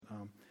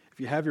If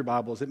you have your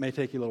Bibles, it may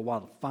take you a little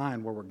while to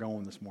find where we're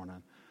going this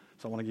morning.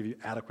 So I want to give you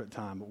adequate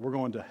time. But we're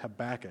going to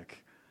Habakkuk.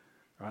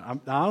 Right? I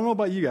don't know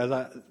about you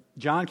guys.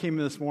 John came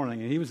in this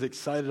morning, and he was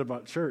excited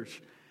about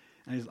church.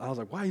 And I was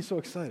like, why are you so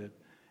excited?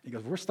 He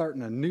goes, we're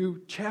starting a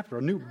new chapter,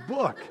 a new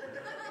book.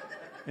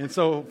 And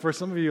so for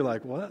some of you,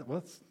 like, what?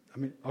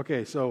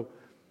 Okay, so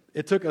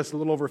it took us a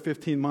little over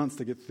 15 months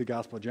to get through the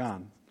Gospel of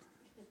John.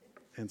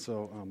 And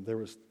so there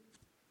was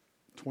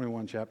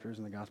 21 chapters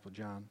in the Gospel of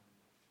John.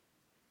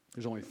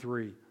 There's only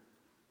 3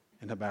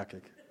 in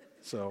Habakkuk.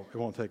 So it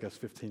won't take us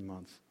 15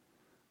 months.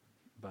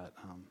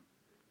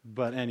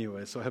 But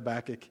anyway, so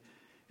Habakkuk,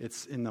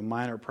 it's in the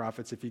minor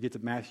prophets. If you get to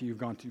Matthew, you've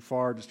gone too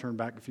far. Just turn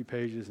back a few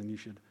pages and you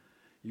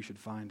should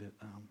find it.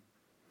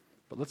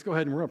 But let's go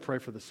ahead and we're going to pray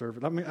for the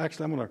service. I'm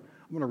going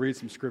to read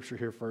some scripture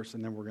here first,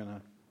 and then we're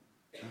going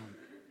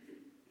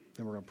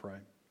to pray.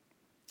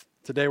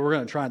 Today we're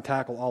going to try and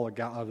tackle all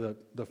of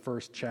the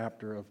first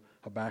chapter of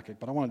Habakkuk,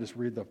 but I want to just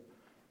read the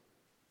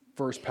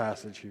first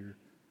passage here,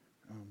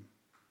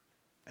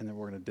 and then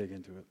we're going to dig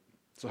into it.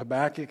 So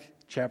Habakkuk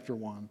chapter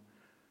 1,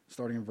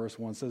 starting in verse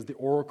 1, says, "The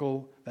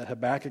oracle that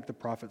Habakkuk the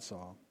prophet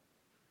saw.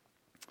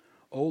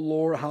 O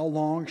Lord, how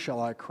long shall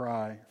I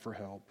cry for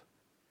help,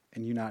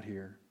 and you not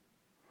hear?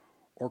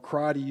 Or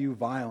cry to you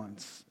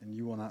violence, and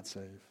you will not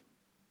save?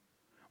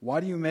 Why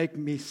do you make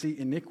me see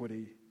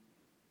iniquity,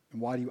 and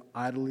why do you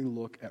idly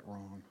look at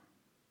wrong?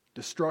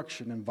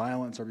 Destruction and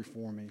violence are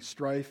before me.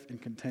 Strife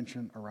and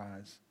contention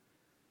arise.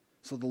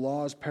 So the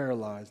law is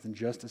paralyzed, and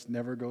justice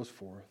never goes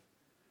forth.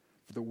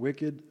 For the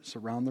wicked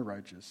surround the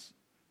righteous,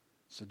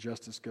 so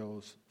justice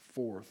goes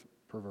forth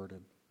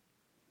perverted."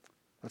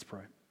 Let's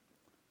pray.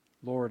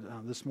 Lord,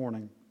 this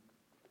morning,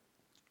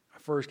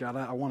 first, God,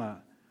 I want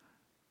to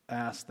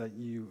ask that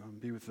you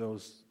be with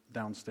those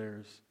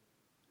downstairs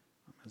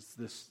as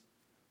this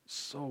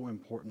so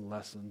important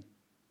lesson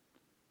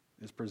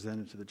is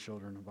presented to the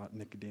children about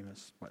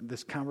Nicodemus.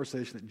 This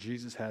conversation that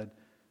Jesus had,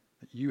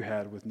 that you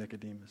had with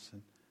Nicodemus,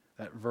 and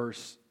that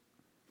verse,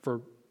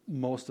 for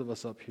most of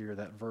us up here,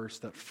 that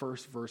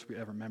first verse we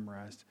ever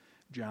memorized,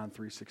 John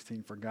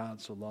 3:16, "For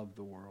God so loved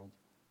the world,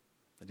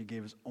 that he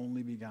gave his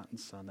only begotten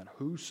Son, that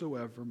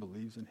whosoever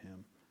believes in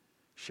him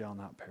shall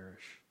not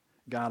perish."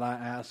 God, I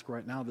ask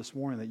right now this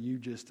morning that you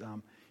just,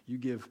 you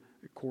give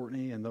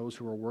Courtney and those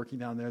who are working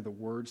down there the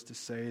words to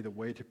say, the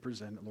way to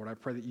present it. Lord, I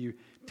pray that you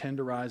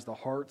tenderize the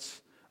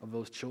hearts of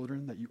those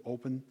children, that you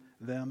open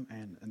them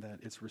and that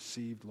it's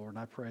received, Lord.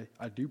 And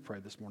I do pray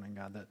this morning,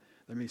 God, that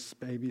there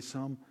may be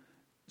some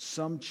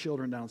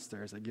children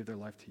downstairs that give their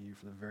life to you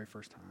for the very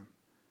first time.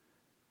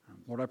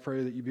 Lord, I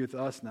pray that you be with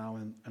us now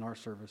in our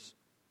service.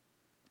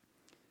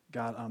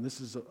 God,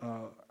 this is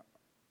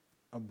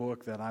a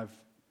book that I've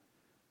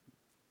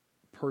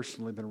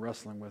personally been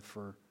wrestling with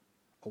for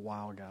a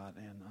while, God,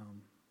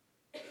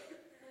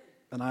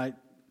 and I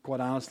quite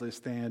honestly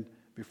stand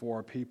before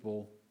our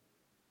people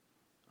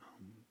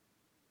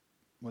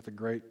with a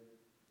great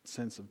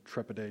sense of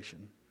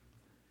trepidation.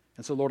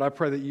 And so, Lord, I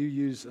pray that you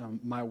use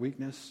my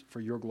weakness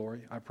for your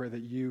glory. I pray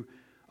that you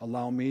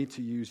allow me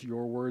to use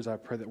your words. I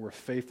pray that we're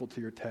faithful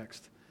to your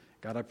text.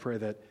 God, I pray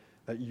that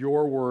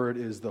your word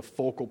is the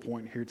focal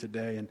point here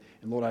today. And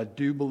Lord, I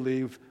do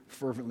believe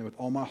fervently with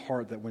all my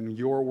heart that when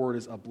your word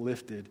is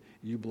uplifted,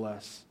 you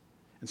bless.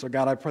 And so,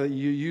 God, I pray that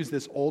you use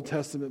this Old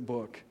Testament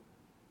book,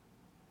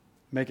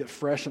 make it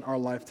fresh in our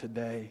life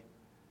today.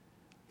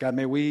 God,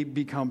 may we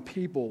become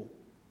people,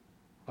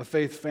 a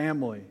faith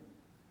family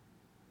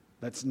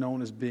that's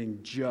known as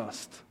being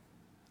just,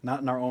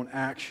 not in our own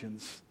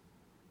actions.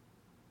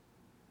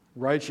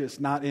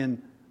 Righteous, not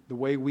in the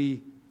way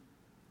we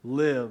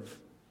live,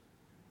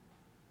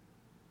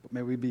 but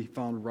may we be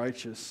found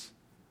righteous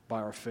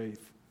by our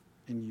faith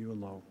in you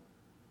alone.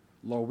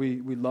 Lord,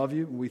 we love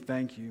you and we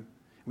thank you.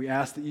 We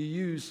ask that you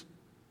use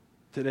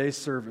today's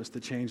service to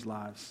change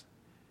lives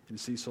and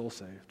to see souls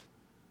saved.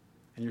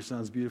 In your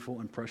Son's beautiful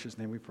and precious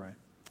name we pray.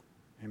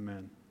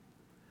 Amen.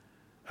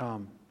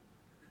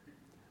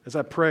 As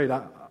I prayed,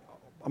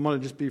 I'm going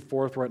to just be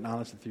forthright and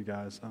honest with you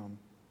guys.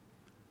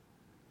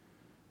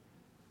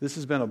 This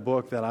has been a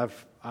book that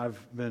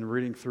I've been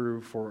reading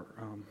through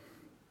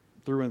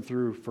and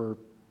through for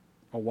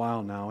a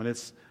while now, and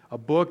it's a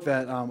book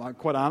that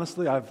quite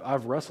honestly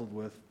I've wrestled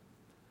with.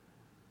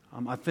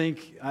 I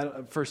think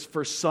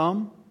for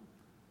some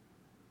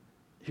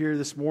here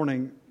this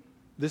morning,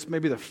 this may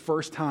be the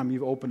first time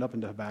you've opened up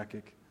into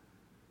Habakkuk.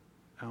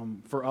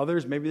 For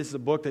others, maybe this is a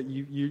book that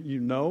you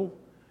know.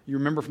 You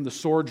remember from the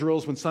sword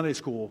drills when Sunday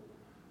school.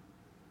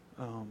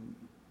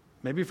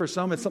 Maybe for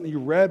some it's something you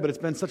read, but it's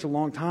been such a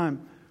long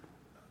time.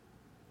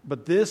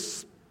 But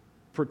this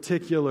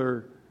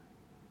particular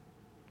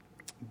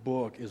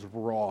book is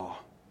raw.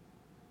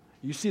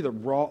 You see the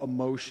raw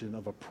emotion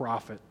of a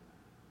prophet.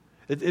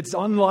 It's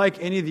unlike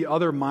any of the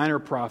other minor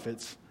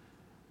prophets.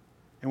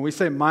 And when we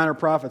say minor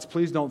prophets,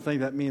 please don't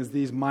think that means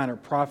these minor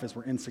prophets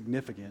were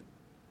insignificant.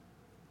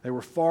 They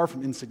were far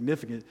from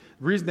insignificant.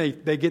 The reason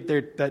they get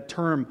that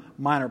term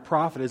minor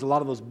prophet is a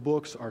lot of those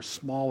books are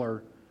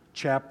smaller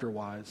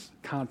chapter-wise,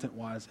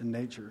 content-wise in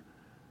nature.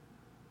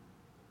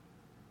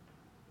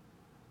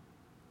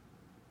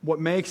 what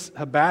makes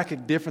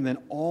Habakkuk different than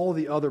all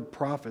the other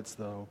prophets,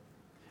 though,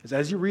 is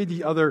as you read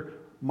the other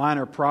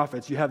minor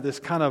prophets, you have this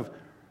kind of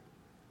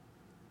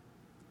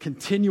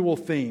continual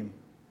theme.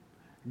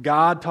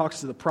 God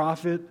talks to the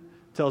prophet,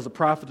 tells the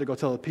prophet to go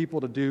tell the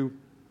people to do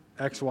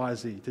X, Y,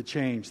 Z, to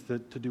change, to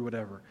do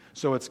whatever.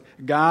 So it's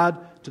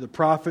God to the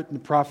prophet and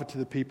the prophet to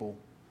the people.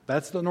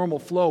 That's the normal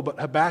flow, but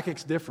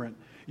Habakkuk's different.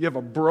 You have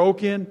a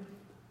broken,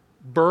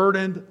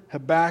 burdened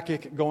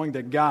Habakkuk going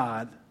to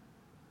God,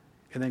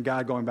 and then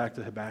God going back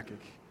to Habakkuk,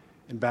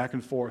 and back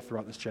and forth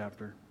throughout this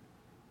chapter.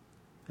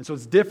 And so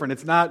it's different.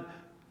 It's not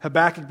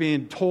Habakkuk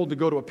being told to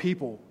go to a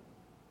people.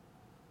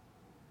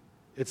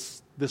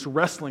 It's this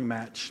wrestling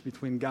match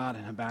between God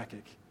and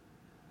Habakkuk.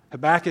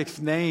 Habakkuk's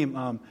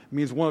name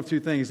means one of two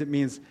things. It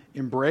means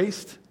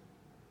embraced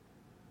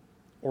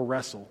or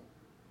wrestle.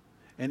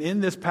 And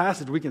in this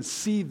passage, we can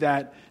see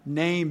that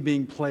name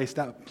being played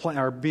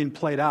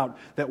out.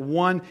 That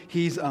one,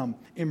 he's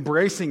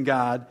embracing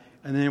God,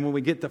 and then when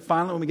we get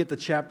to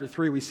chapter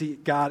 3, we see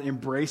God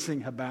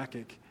embracing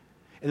Habakkuk.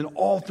 And then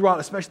all throughout,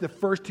 especially the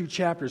first 2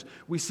 chapters,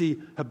 we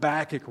see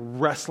Habakkuk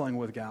wrestling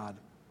with God.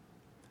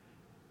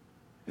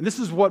 And this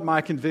is what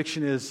my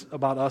conviction is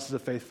about us as a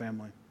faith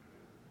family.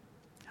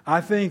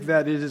 I think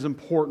that it is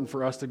important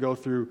for us to go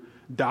through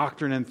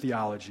doctrine and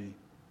theology.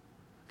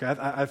 Okay,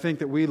 I think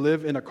that we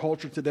live in a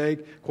culture today,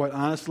 quite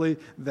honestly,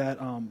 that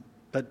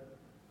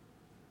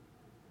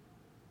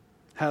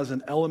has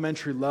an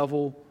elementary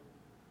level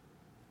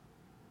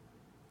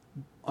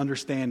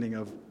understanding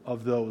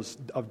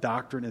of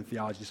doctrine and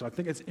theology. So I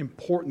think it's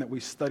important that we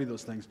study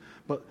those things.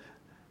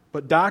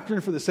 But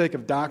doctrine for the sake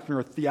of doctrine,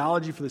 or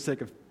theology for the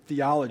sake of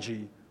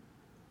theology,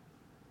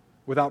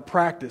 without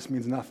practice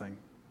means nothing.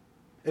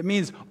 It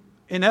means,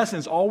 in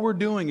essence, all we're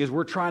doing is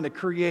we're trying to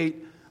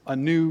create a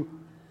new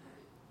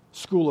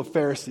school of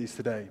Pharisees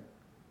today.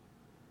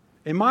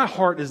 And my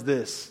heart is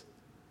this.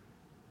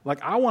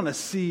 Like, I want to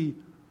see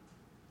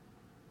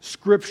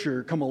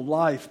Scripture come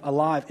alive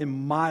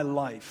in my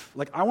life.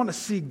 Like, I want to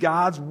see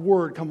God's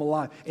Word come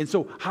alive. And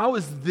so how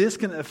is this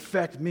going to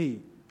affect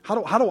me?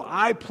 How do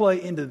I play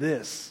into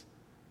this?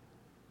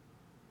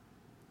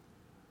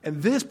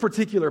 And this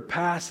particular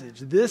passage,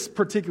 this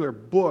particular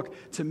book,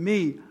 to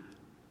me,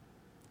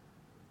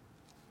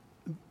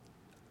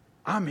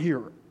 I'm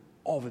here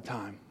all the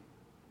time.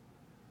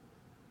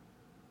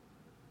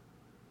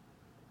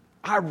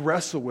 I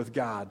wrestle with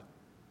God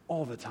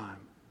all the time.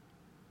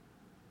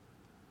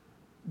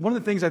 One of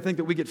the things I think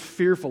that we get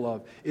fearful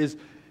of is,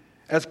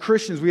 as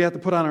Christians, we have to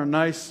put on our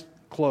nice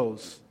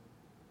clothes.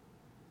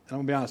 And I'm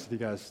going to be honest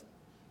with you guys.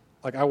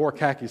 Like, I wore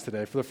khakis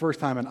today for the first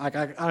time in I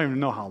don't even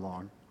know how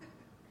long.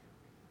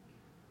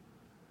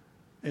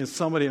 And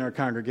somebody in our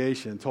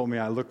congregation told me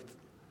I looked,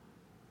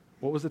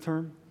 what was the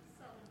term?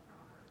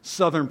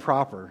 Southern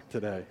proper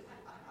today.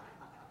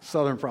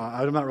 Southern proper.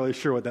 I'm not really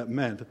sure what that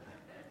meant.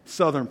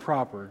 Southern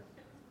proper.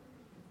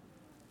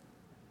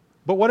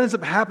 But what ends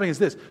up happening is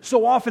this.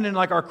 So often in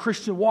our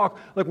Christian walk,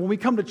 like when we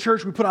come to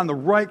church, we put on the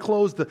right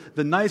clothes,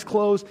 the nice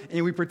clothes,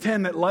 and we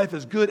pretend that life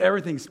is good,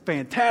 everything's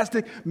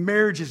fantastic,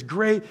 marriage is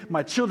great,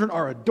 my children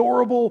are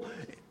adorable,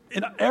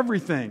 and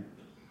everything,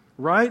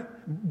 right?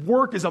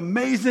 Work is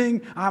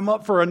amazing, I'm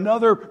up for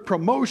another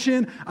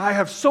promotion, I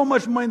have so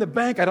much money in the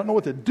bank, I don't know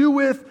what to do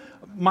with,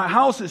 my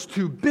house is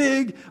too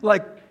big.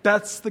 Like,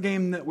 that's the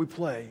game that we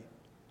play.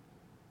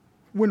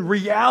 When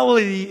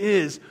reality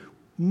is,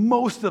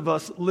 most of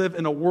us live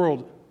in a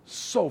world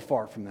so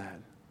far from that.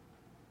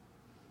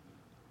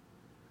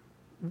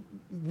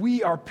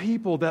 We are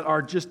people that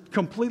are just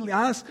completely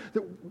honest,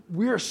 that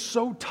we are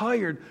so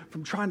tired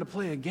from trying to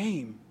play a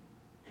game.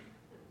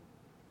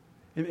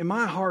 And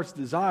my heart's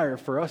desire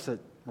for us at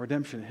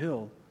Redemption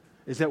Hill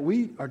is that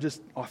we are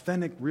just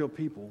authentic, real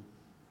people.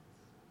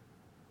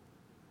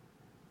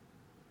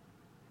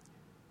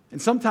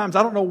 And sometimes,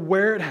 I don't know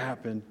where it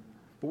happened,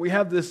 but we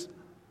have this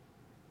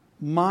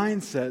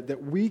mindset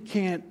that we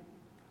can't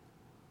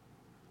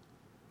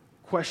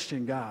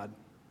question God.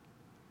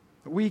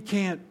 We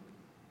can't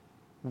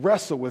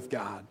wrestle with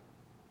God.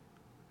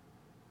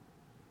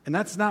 And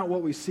that's not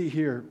what we see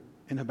here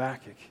in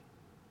Habakkuk.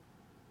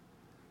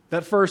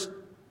 That first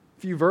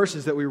few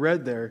verses that we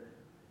read there,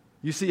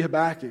 you see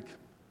Habakkuk.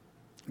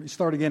 Let me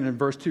start again in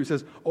verse 2. It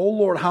says, "O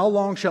Lord, how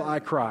long shall I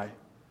cry?"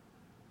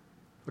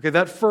 Okay,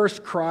 that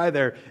first cry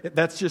there,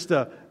 that's just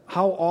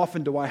how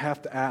often do I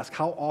have to ask?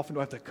 How often do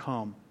I have to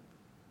come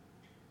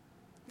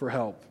for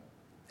help?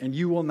 And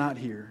you will not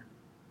hear.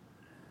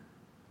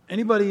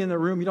 Anybody in the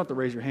room, you don't have to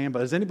raise your hand, but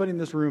has anybody in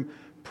this room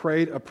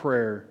prayed a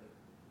prayer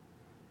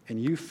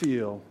and you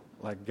feel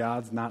like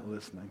God's not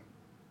listening?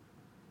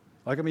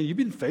 Like, I mean, you've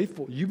been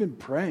faithful. You've been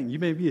praying.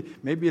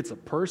 Maybe it's a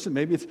person.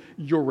 Maybe it's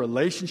your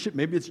relationship.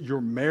 Maybe it's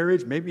your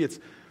marriage. Maybe it's,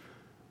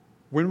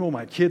 when will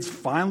my kids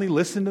finally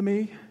listen to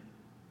me?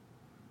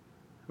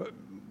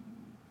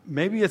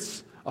 Maybe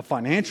it's a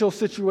financial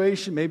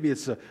situation. Maybe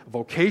it's a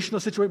vocational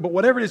situation. But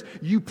whatever it is,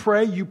 you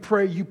pray, you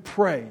pray, you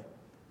pray.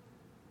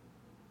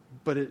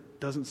 But it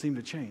doesn't seem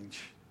to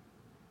change.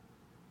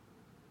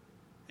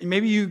 And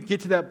maybe you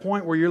get to that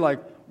point where you're like,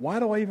 why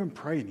do I even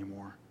pray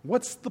anymore?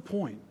 What's the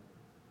point?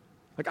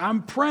 Like,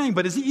 I'm praying,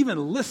 but is he even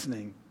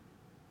listening?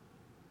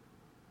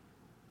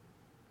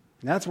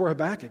 And that's where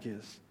Habakkuk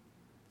is.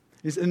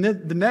 And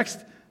then the next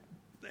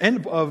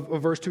end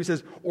of verse 2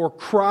 says, or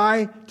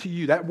cry to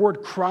you. That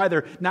word cry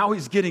there, now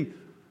he's getting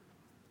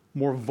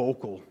more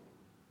vocal,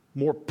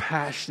 more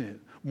passionate,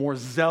 more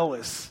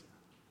zealous.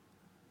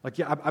 Like,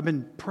 yeah, I've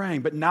been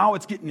praying, but now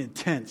it's getting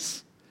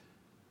intense.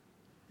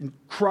 And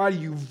cry to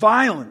you,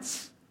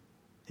 violence,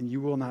 and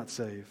you will not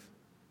save.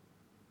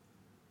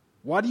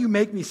 Why do you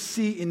make me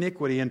see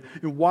iniquity? And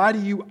why do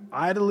you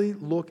idly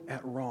look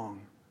at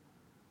wrong?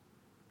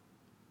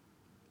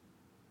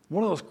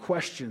 One of those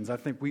questions I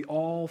think we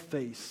all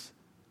face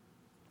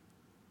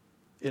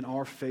in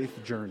our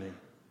faith journey.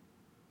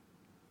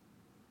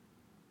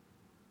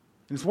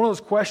 And it's one of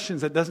those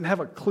questions that doesn't have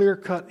a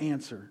clear-cut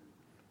answer.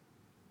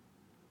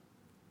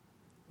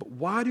 But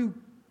why do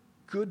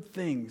good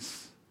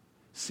things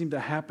seem to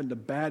happen to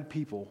bad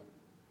people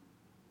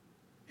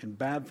and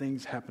bad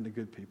things happen to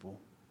good people?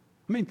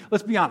 I mean,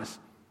 let's be honest.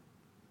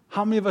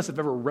 How many of us have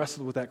ever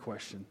wrestled with that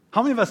question?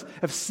 How many of us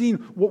have seen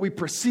what we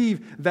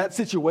perceive that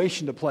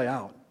situation to play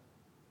out?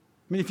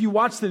 I mean, if you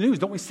watch the news,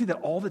 don't we see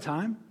that all the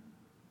time?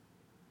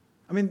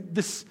 I mean,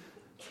 this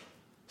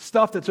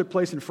stuff that took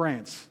place in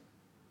France,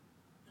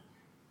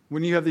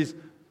 when you have these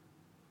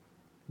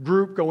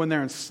group go in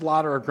there and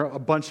slaughter a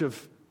bunch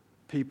of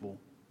people.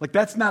 Like,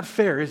 that's not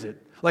fair, is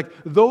it? Like,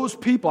 those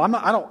people,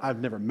 I've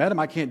never met them.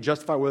 I can't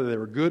justify whether they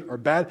were good or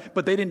bad,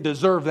 but they didn't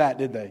deserve that,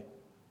 did they?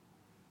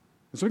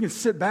 And so we can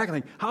sit back and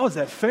think, how is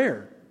that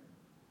fair?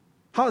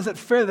 How is that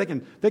fair that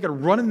they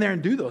can run in there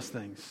and do those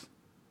things?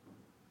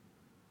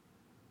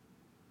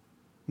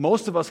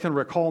 Most of us can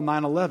recall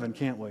 9/11,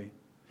 can't we? And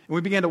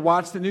we began to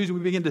watch the news and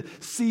we began to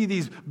see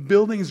these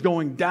buildings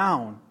going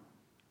down.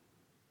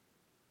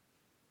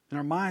 In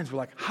our minds, we're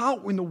like, how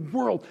in the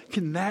world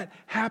can that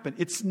happen?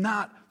 It's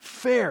not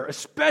fair,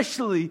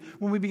 especially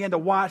when we began to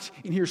watch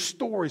and hear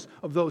stories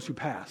of those who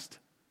passed.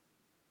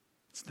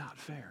 It's not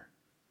fair.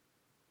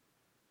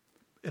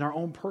 In our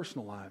own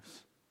personal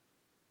lives,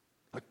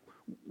 like,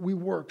 we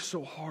work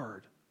so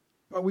hard.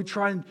 We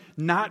try and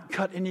not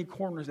cut any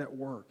corners at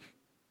work.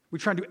 We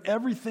try and do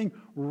everything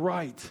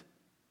right.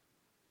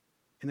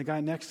 And the guy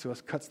next to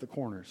us cuts the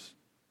corners.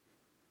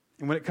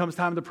 And when it comes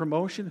time to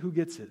promotion, who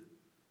gets it?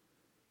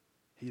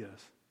 He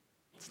does.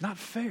 It's not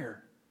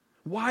fair.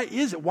 Why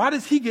is it? Why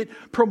does he get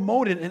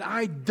promoted and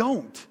I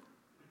don't?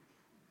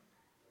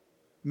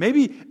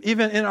 Maybe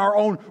even in our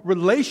own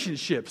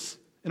relationships,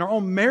 in our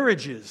own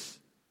marriages,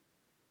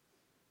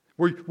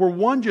 where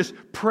one just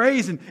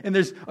prays and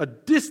there's a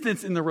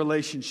distance in the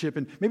relationship,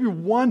 and maybe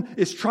one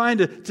is trying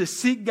to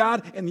seek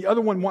God and the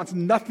other one wants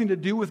nothing to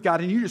do with God,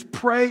 and you just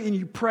pray and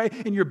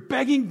you're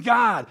begging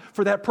God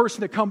for that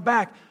person to come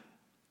back,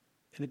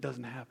 and it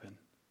doesn't happen.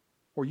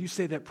 Or you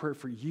say that prayer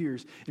for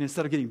years, and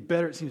instead of getting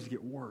better, it seems to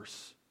get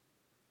worse.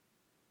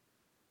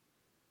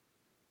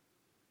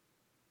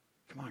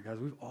 Come on, guys,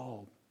 we've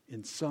all,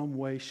 in some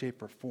way,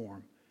 shape, or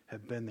form,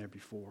 have been there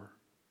before.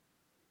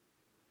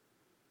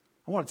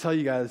 I want to tell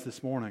you guys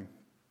this morning,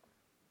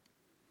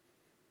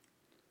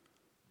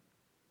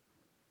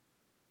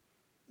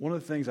 one of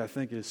the things I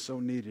think is so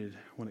needed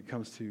when it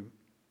comes to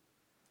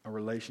a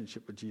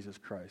relationship with Jesus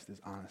Christ is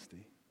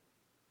honesty.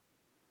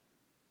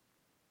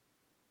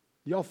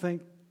 Y'all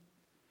think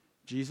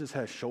Jesus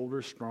has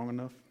shoulders strong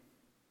enough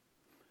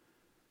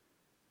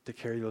to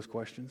carry those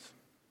questions?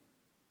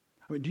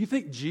 I mean, do you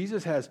think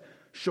Jesus has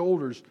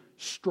shoulders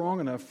strong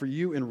enough for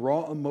you in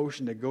raw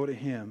emotion to go to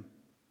him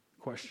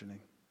questioning?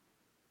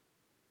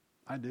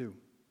 I do.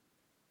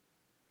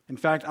 In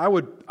fact,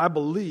 I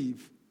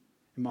believe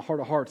in my heart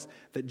of hearts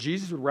that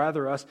Jesus would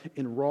rather us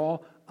in raw,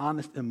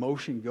 honest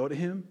emotion go to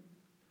him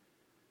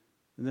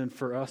than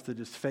for us to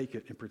just fake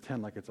it and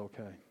pretend like it's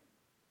okay.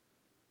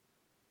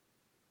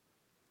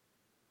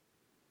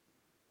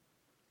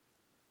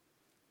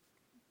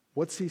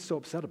 What's he so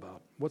upset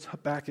about? What's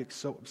Habakkuk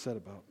so upset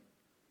about?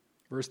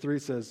 Verse 3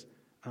 says,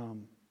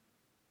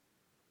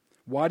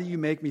 why do you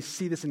make me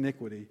see this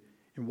iniquity?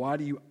 And why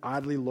do you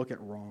idly look at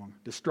wrong?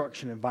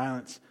 Destruction and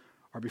violence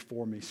are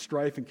before me.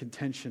 Strife and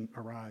contention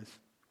arise.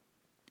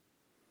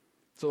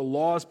 So the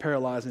law is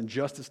paralyzed and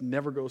justice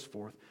never goes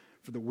forth.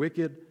 For the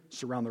wicked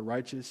surround the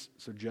righteous,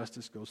 so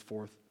justice goes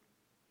forth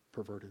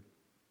perverted.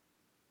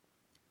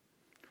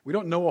 We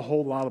don't know a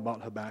whole lot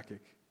about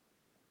Habakkuk.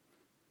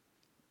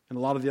 And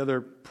a lot of the other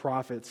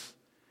prophets,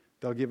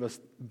 they'll give us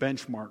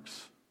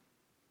benchmarks.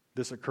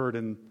 This occurred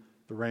in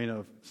the reign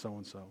of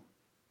so-and-so.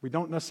 We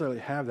don't necessarily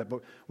have that,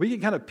 but we can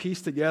kind of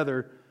piece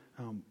together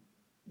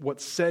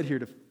what's said here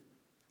to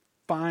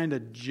find a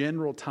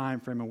general time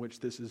frame in which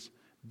this is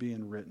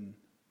being written.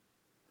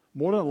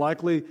 More than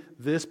likely,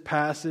 this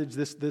passage,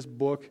 this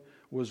book,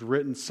 was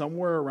written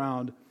somewhere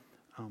around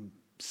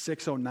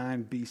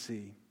 609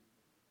 BC.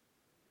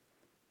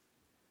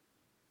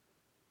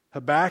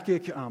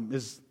 Habakkuk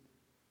is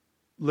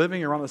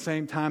living around the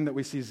same time that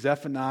we see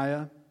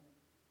Zephaniah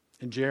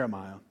and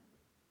Jeremiah.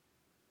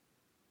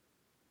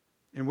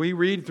 And we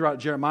read throughout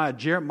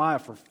Jeremiah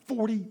for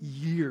 40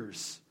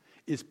 years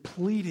is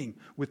pleading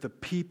with the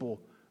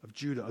people of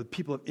Judah, the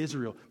people of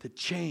Israel, to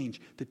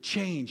change, to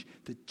change,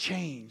 to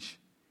change.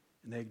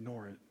 And they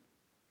ignore it.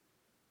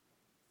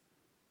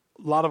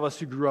 A lot of us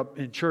who grew up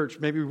in church,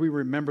 maybe we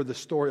remember the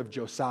story of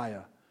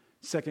Josiah,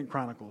 2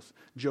 Chronicles.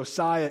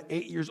 Josiah,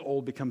 8 years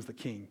old, becomes the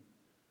king.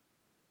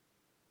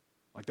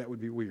 Like, that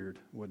would be weird,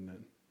 wouldn't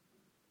it?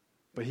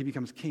 But he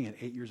becomes king at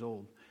 8 years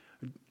old.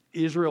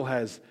 Israel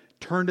has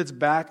turned its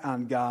back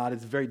on God.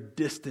 It's very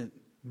distant,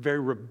 very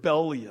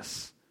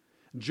rebellious.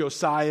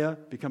 Josiah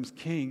becomes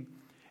king.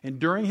 And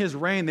during his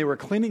reign, they were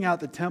cleaning out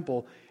the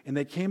temple, and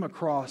they came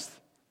across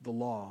the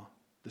law,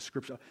 the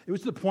scripture. It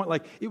was to the point,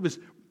 like,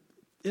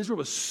 Israel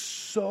was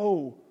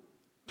so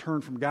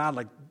turned from God,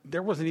 like,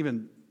 there wasn't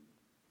even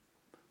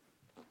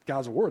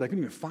God's word. I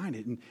couldn't even find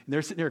it. And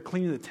they're sitting there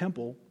cleaning the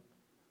temple,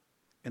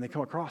 and they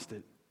come across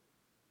it.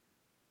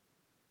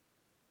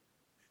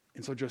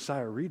 And so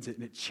Josiah reads it,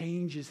 and it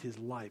changes his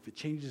life. It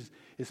changes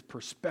his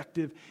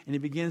perspective, and he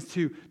begins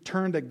to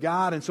turn to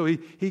God. And so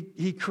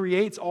he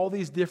creates all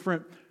these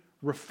different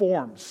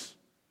reforms,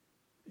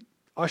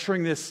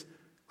 ushering this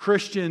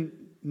Christian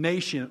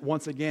nation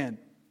once again,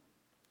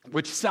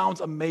 which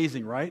sounds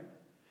amazing, right?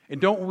 And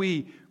don't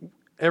we,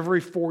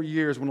 every 4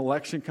 years when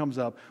election comes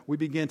up, we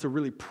begin to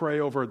really pray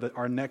over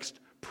our next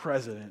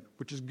president,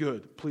 which is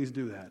good. Please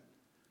do that.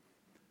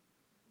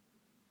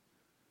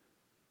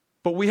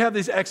 But we have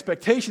these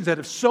expectations that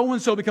if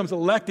so-and-so becomes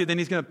elected, then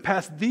he's going to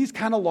pass these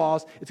kind of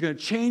laws, it's going to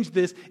change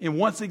this, and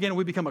once again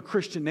we become a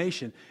Christian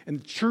nation. And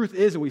the truth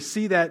is, and we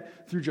see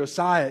that through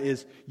Josiah,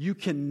 is you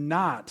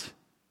cannot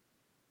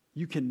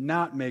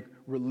make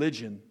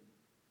religion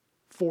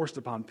forced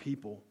upon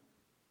people.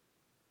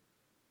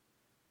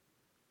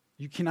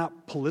 You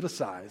cannot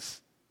politicize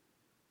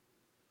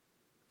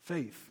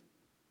faith.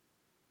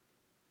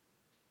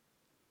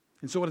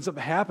 And so what ends up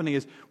happening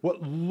is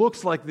what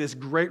looks like this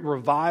great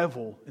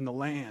revival in the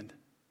land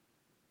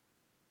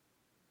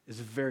is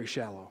very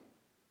shallow.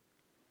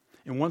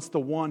 And once the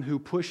one who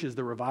pushes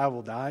the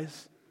revival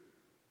dies,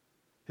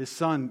 his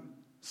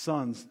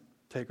sons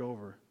take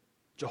over.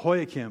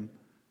 Jehoiakim,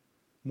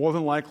 more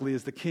than likely,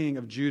 is the king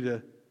of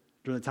Judah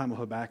during the time of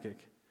Habakkuk.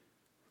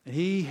 And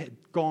he had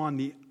gone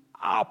the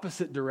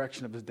opposite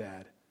direction of his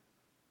dad.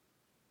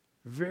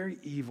 Very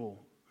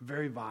evil,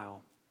 very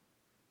vile.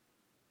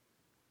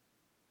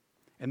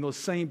 And those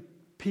same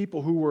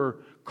people who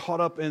were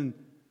caught up in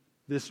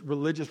this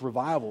religious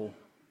revival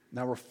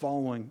now were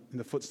following in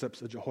the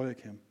footsteps of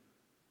Jehoiakim.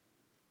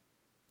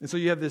 And so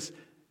you have this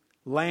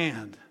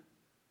land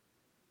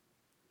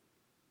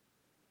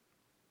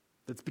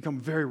that's become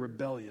very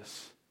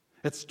rebellious.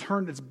 It's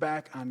turned its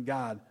back on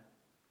God.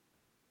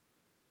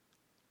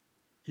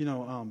 You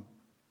know,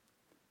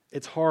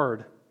 it's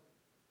hard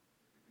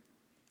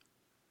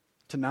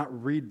to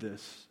not read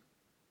this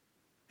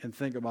and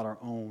think about our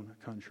own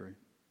country,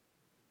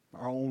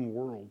 our own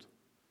world.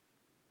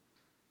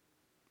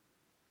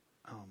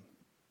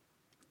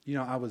 You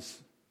know, I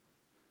was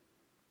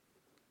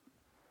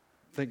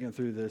thinking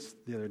through this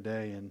the other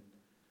day, and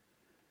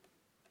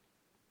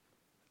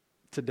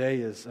today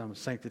is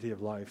Sanctity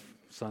of Life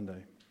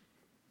Sunday.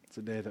 It's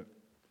a day that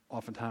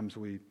oftentimes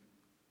we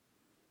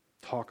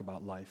talk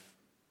about life,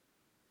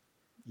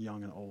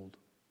 young and old.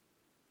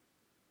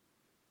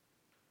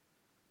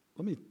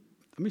 Let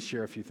me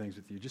share a few things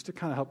with you, just to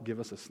kind of help give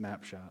us a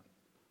snapshot.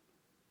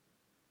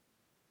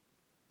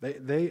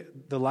 The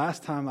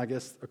last time, I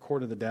guess,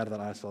 according to the data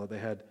that I saw, they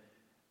had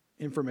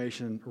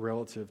information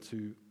relative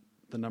to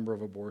the number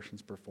of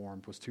abortions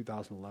performed was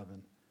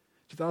 2011.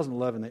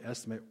 2011, they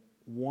estimate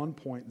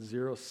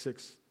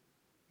 1.06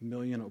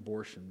 million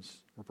abortions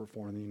were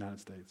performed in the United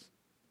States.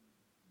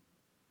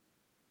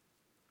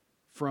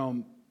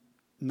 From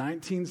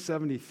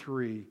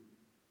 1973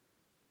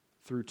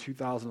 through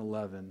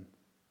 2011,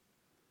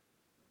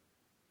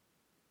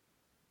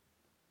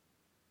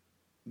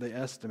 they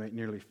estimate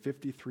nearly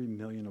 53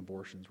 million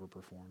abortions were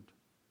performed.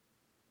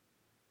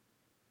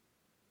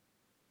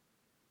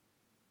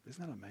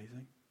 Isn't that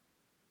amazing?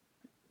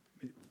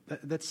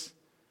 That's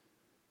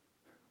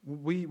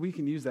we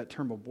can use that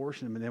term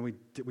abortion, and then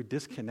we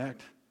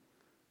disconnect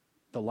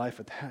the life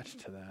attached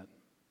to that.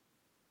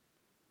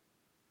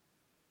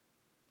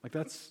 Like,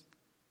 that's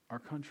our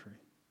country.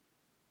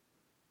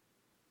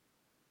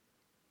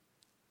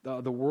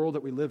 The world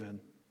that we live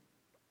in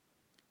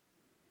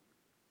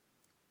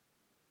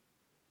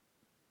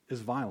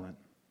is violent.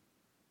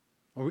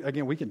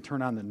 Again, we can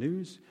turn on the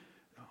news.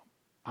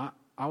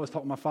 I was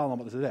talking to my father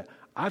about this today.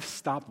 I've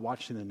stopped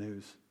watching the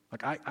news.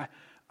 Like,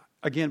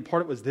 again,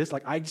 part of it was this.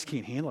 Like, I just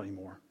can't handle it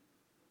anymore.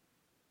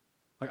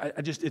 Like,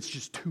 it's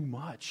just too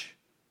much.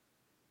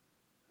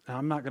 And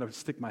I'm not going to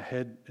stick my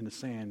head in the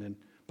sand,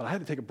 but I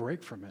had to take a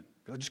break from it.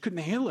 I just couldn't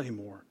handle it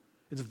anymore.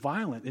 It's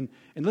violent.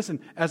 And listen,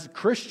 as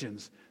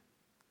Christians,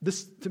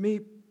 this, to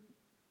me,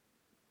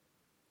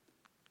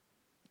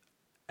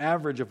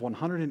 average of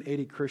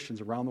 180 Christians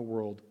around the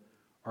world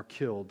are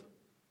killed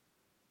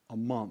a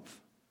month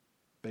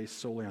based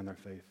solely on their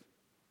faith.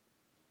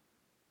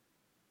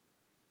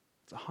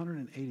 It's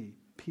 180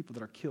 people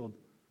that are killed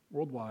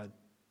worldwide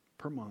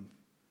per month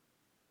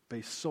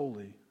based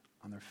solely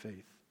on their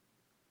faith.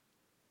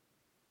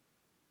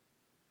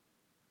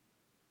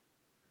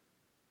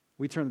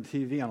 We turn the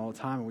TV on all the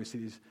time and we see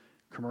these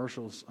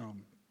commercials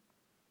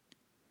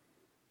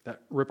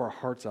that rip our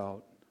hearts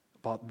out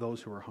about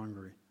those who are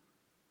hungry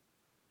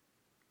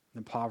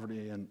and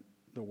poverty in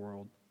the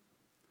world.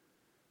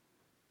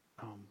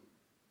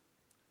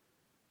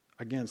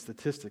 Again,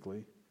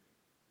 statistically,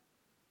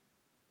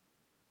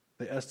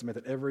 they estimate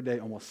that every day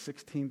almost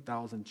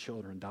 16,000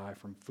 children die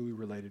from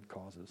food-related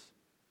causes.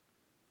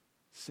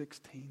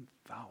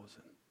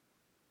 16,000.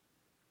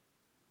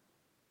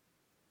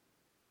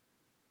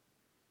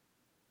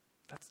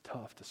 That's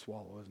tough to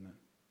swallow, isn't it?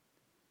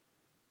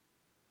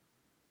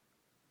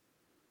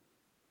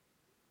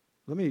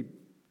 Let me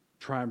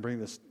try and bring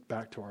this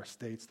back to our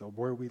states, though,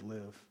 where we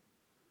live.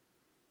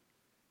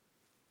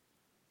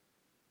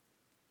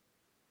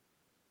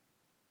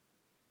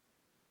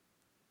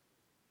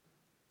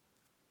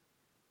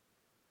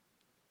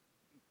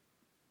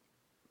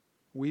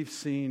 We've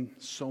seen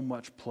so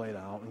much played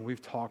out, and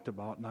we've talked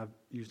about, and I've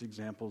used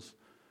examples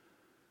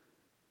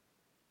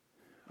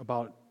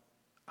about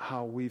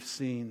how we've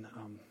seen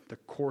the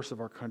course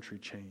of our country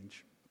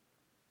change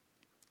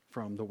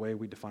from the way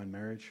we define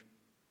marriage.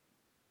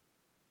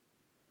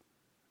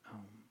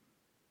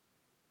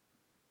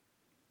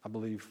 I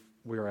believe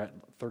we are at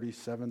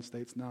 37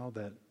 states now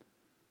that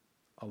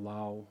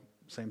allow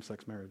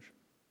same-sex marriage.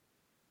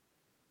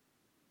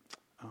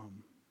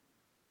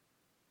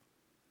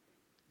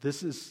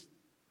 This is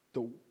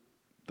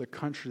the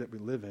country that we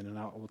live in, and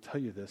I will tell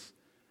you this,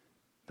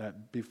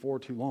 that before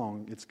too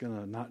long, it's going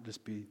to not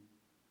just be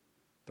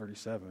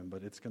 37,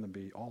 but it's going to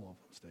be all of them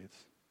states.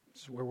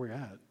 This is where we're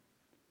at.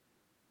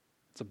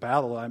 It's a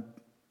battle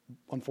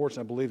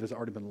unfortunately, I believe has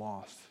already been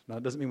lost. Now,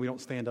 it doesn't mean we don't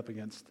stand up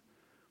against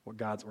what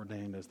God's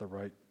ordained as the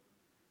right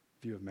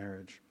view of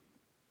marriage.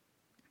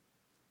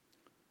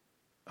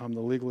 The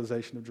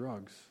legalization of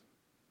drugs,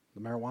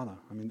 the marijuana.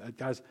 I mean,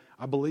 guys,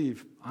 I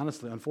believe,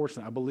 honestly,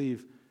 unfortunately, I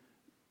believe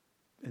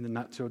in the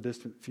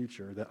not-so-distant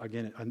future that,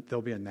 again,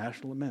 there'll be a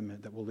national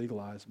amendment that will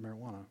legalize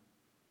marijuana.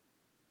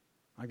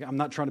 I'm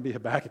not trying to be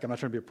Habakkuk. I'm not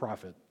trying to be a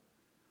prophet.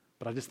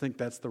 But I just think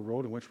that's the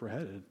road in which we're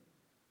headed.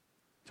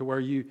 To where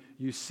you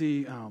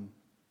see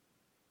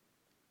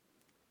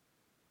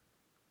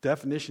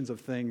definitions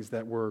of things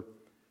that were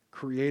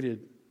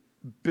created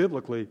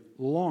biblically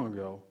long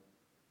ago,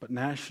 but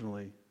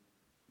nationally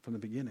from the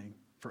beginning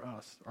for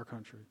us, our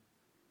country.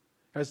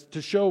 As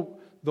to show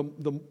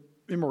the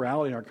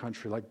immorality in our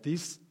country, like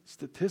these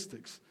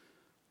statistics.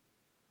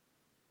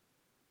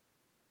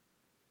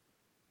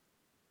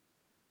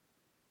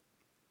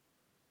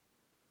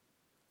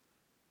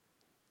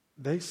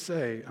 They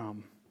say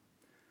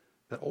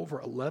that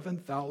over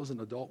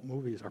 11,000 adult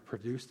movies are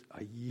produced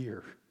a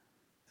year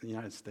in the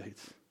United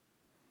States,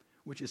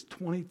 which is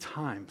 20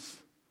 times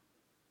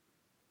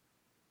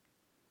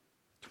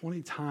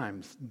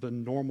the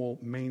normal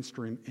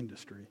mainstream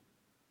industry.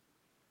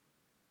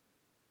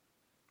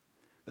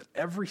 That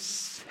every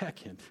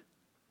second,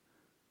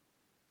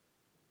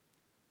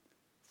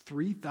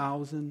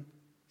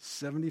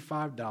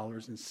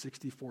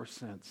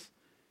 $3,075.64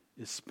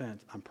 is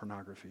spent on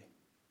pornography.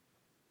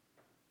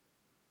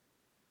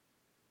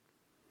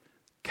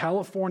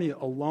 California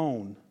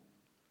alone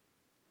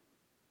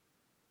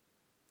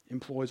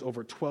employs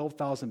over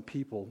 12,000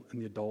 people in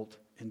the adult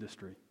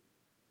industry.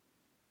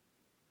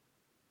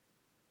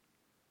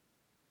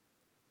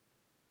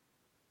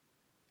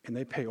 And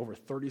they pay over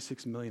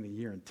 $36 million a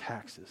year in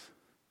taxes.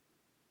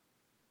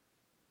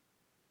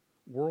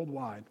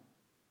 Worldwide,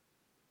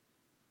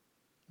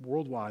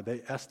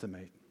 they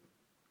estimate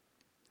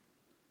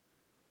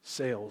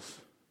sales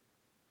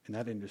in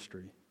that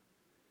industry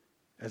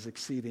as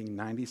exceeding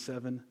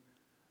 $97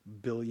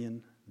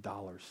 billion.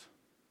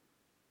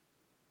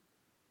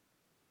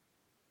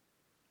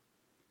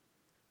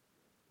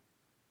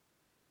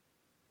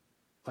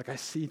 Like, I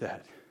see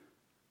that.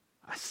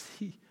 I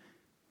see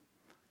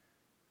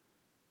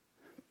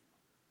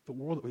the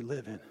world that we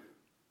live in.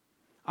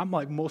 I'm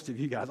like most of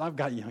you guys. I've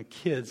got young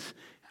kids.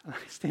 And I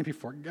stand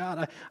before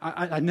God.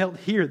 I knelt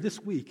here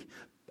this week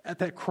at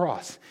that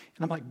cross.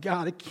 And I'm like,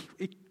 God, it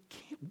can't,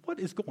 what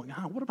is going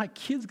on? What are my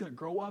kids going to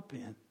grow up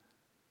in?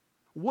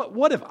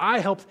 What if I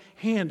helped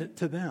hand it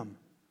to them?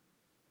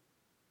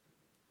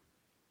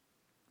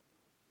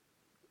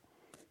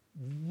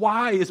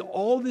 Why is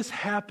all this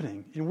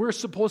happening? And we're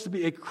supposed to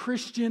be a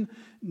Christian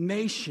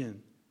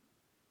nation.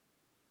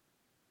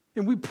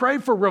 And we pray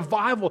for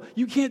revival.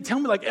 You can't tell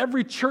me like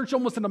every church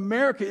almost in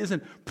America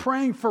isn't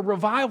praying for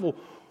revival.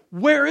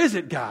 Where is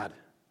it, God?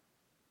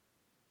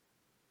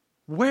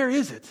 Where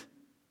is it?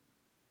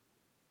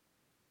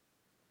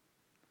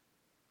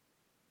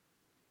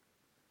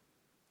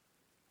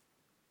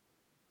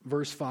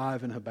 Verse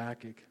 5 in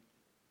Habakkuk.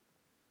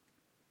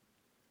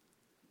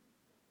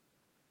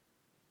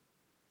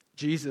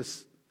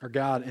 Jesus, or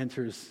God,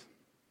 enters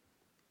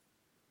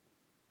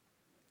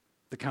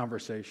the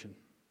conversation.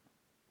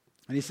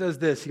 And he says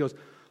this, he goes,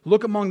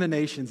 "Look among the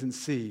nations and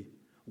see,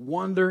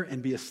 wonder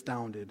and be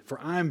astounded, for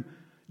I'm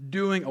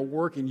doing a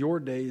work in your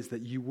days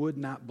that you would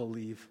not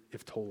believe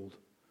if told.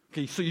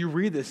 Okay, so you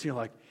read this and you're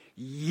like,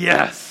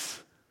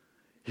 yes,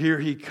 here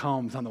he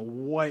comes on the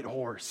white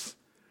horse.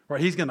 Right?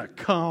 He's going to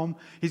come.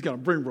 He's going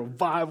to bring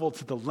revival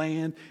to the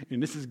land,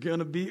 and this is going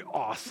to be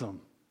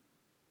awesome.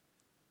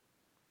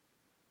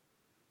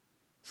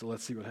 So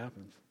let's see what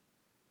happens.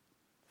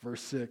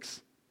 Verse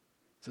 6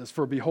 says,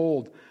 "For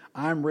behold,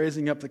 I'm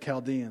raising up the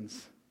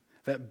Chaldeans,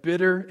 that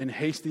bitter and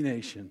hasty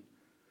nation,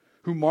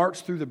 who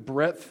march through the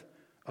breadth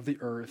of the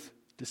earth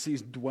to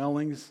seize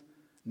dwellings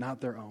not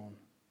their own.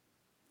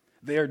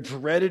 They are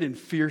dreaded and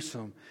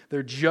fearsome.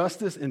 Their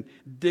justice and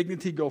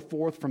dignity go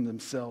forth from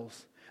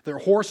themselves. Their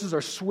horses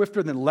are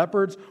swifter than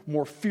leopards,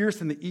 more fierce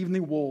than the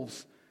evening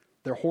wolves.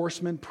 Their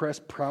horsemen press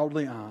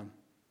proudly on.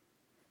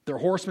 Their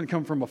horsemen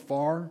come from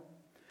afar.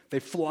 They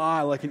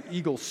fly like an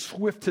eagle,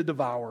 swift to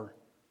devour.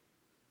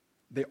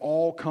 They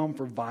all come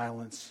for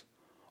violence.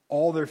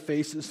 All their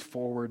faces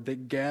forward. They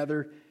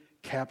gather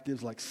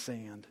captives like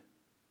sand.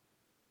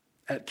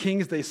 At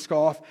kings they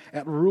scoff.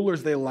 At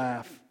rulers they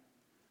laugh.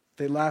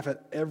 They laugh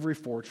at every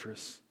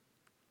fortress.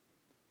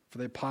 For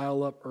they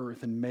pile up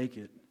earth and make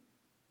it.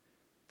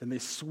 Then they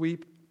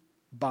sweep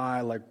by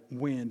like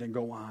wind and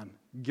go on.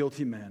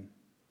 Guilty men,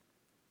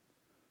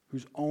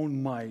 whose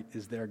own might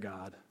is their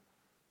God."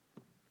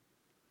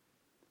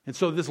 And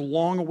so this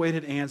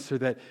long-awaited answer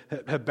that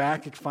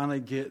Habakkuk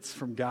finally gets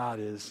from God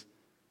is,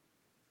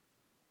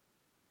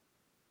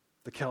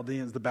 the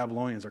Chaldeans, the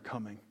Babylonians are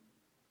coming.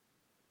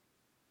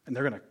 And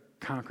they're going to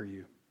conquer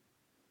you.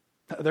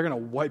 They're going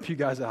to wipe you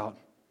guys out.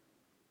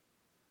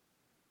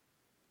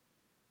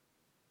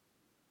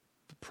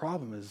 The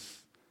problem is,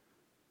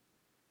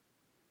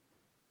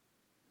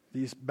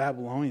 these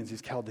Babylonians,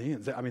 these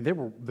Chaldeans, I mean, they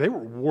were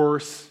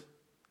worse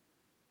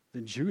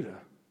than Judah.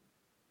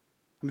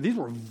 I mean, these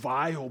were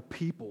vile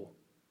people.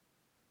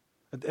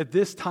 At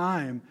this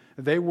time,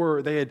 they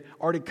had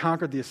already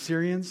conquered the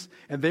Assyrians,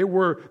 and they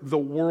were the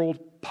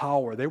world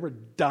power. They were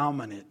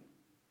dominant.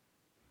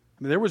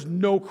 I mean, there was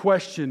no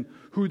question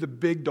who the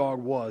big dog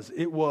was.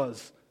 It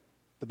was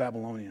the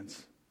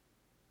Babylonians.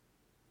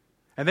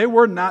 And there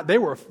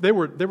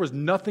was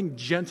nothing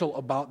gentle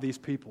about these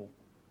people.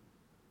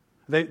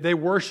 They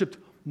worshipped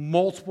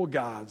multiple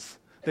gods.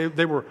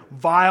 They were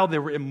vile. They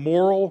were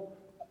immoral.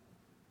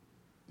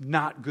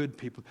 Not good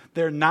people.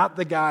 They're not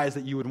the guys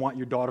that you would want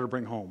your daughter to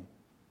bring home.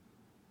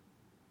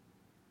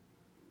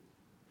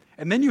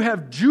 And then you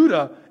have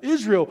Judah,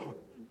 Israel,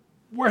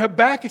 where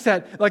Habakkuk's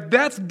at. Like,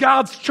 that's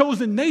God's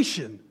chosen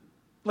nation.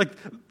 Like,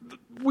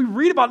 we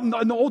read about in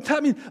the Old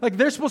Testament, like,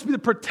 they're supposed to be the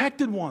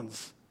protected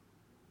ones.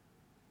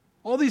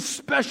 All these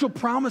special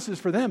promises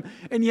for them.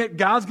 And yet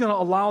God's going to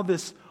allow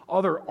this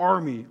other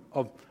army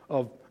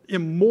of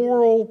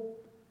immoral,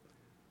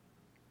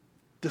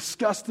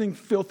 disgusting,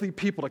 filthy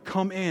people to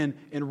come in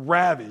and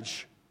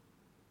ravage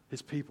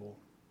his people.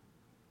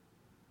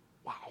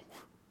 Wow.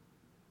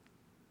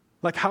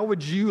 Like, how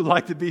would you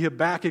like to be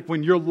Habakkuk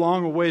when your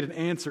long-awaited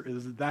answer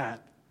is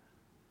that?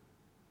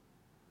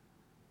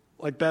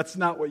 Like, that's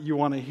not what you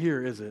want to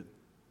hear, is it?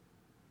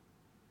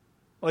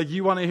 Like,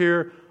 you want to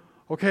hear,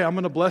 okay, I'm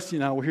going to bless you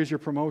now. Well, here's your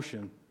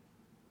promotion.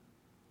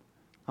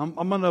 I'm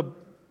going to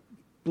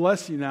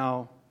bless you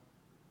now.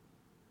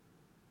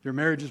 Your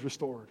marriage is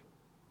restored.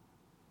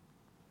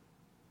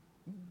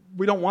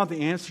 We don't want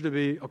the answer to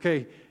be,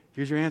 okay,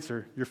 here's your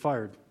answer, you're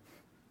fired.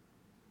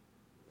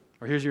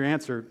 Or here's your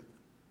answer,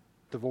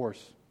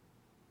 divorce.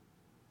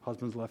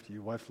 Husband's left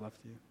you, wife's left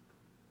you.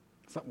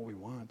 That's not what we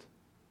want.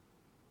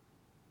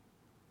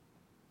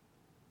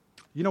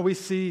 You know, we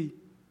see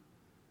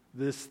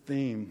this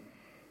theme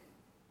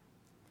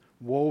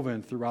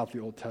woven throughout the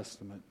Old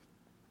Testament.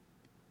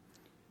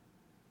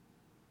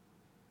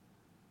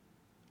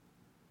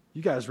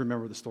 You guys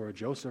remember the story of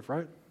Joseph,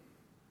 right?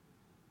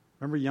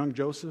 Remember young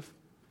Joseph?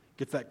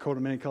 Gets that coat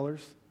of many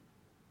colors?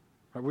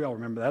 Right, we all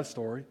remember that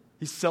story.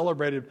 He's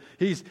celebrated.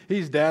 He's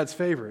dad's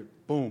favorite.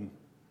 Boom.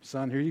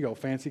 Son, here you go.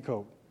 Fancy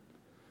coat.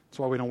 That's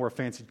why we don't wear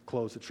fancy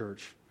clothes at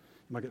church.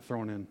 You might get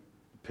thrown in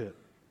the pit.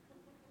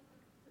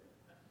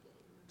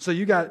 So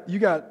you got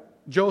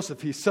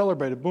Joseph. He's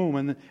celebrated.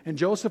 Boom. And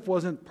Joseph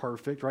wasn't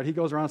perfect, right? He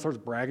goes around and starts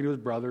bragging to his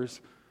brothers.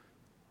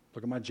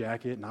 Look at my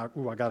jacket, and I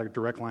got a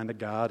direct line to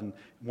God, and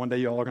one day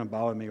you all are going to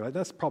bow to me. Like,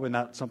 that's probably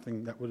not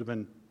something that would have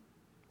been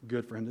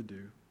good for him to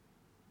do.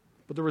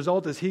 But the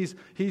result is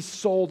he's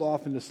sold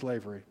off into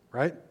slavery,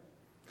 right?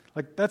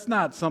 Like, that's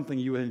not something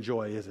you would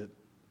enjoy, is it?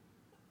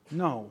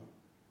 No.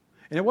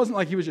 And it wasn't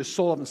like he was just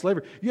sold off in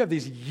slavery. You have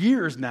these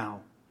years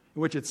now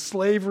in which it's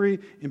slavery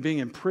and being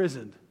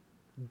imprisoned,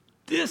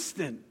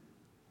 distant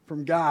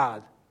from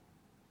God,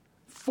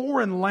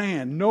 foreign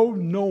land, no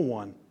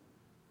one.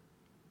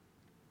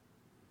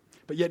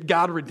 But yet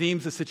God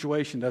redeems the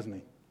situation, doesn't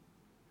he?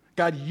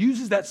 God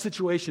uses that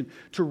situation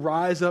to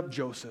rise up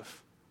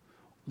Joseph.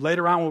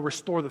 Later on, we'll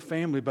restore the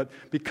family, but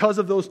because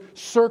of those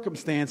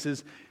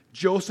circumstances,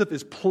 Joseph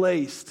is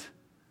placed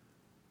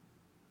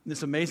in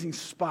this amazing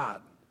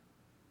spot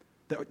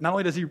that not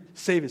only does he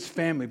save his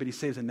family, but he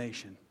saves a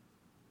nation.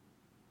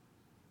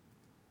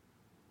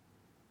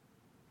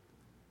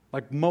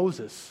 Like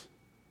Moses.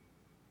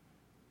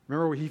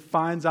 Remember when he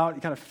finds out,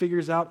 he kind of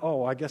figures out,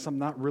 oh, I guess I'm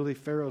not really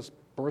Pharaoh's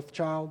birth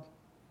child?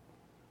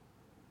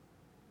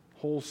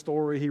 Whole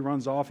story, he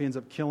runs off, he ends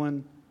up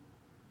killing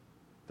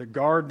the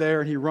guard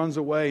there, and he runs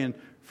away, and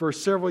for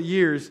several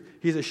years,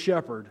 he's a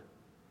shepherd.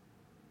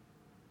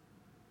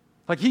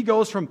 Like he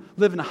goes from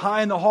living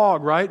high in the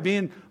hog, right?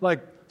 Being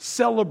like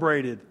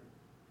celebrated.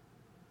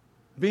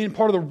 Being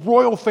part of the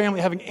royal family,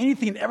 having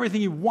anything and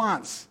everything he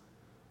wants.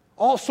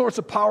 All sorts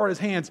of power in his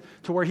hands,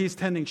 to where he's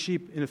tending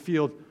sheep in a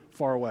field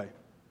far away.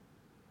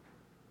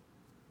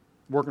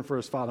 Working for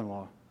his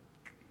father-in-law.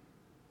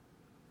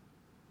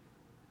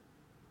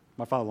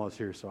 My father-in-law is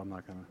here, so I'm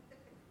not going to.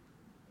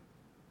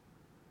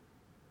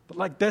 But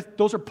like that,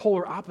 those are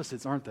polar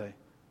opposites, aren't they?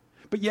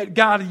 But yet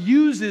God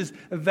uses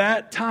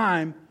that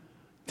time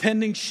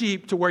tending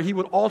sheep to where he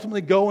would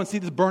ultimately go and see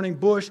this burning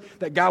bush,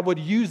 that God would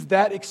use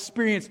that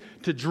experience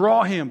to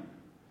draw him,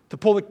 to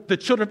pull the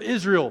children of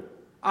Israel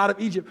out of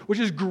Egypt, which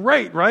is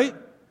great, right?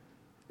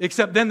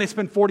 Except then they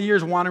spend 40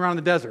 years wandering around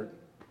in the desert.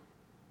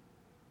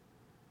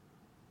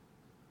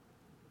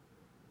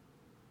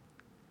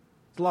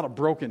 There's a lot of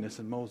brokenness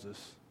in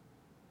Moses.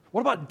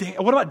 What about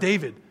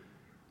David?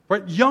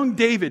 Right? Young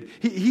David,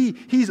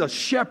 he's a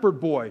shepherd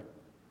boy.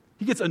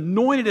 He gets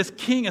anointed as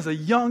king as a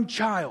young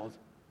child.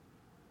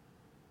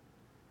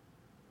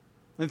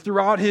 And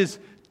throughout his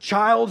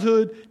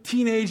childhood,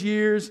 teenage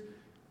years,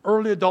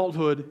 early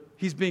adulthood,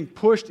 he's being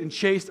pushed and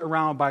chased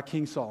around by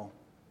King Saul.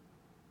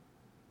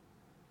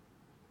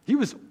 He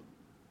was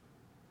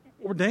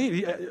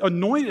ordained,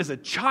 anointed as a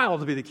child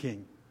to be the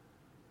king.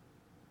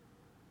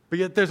 But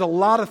yet there's a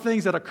lot of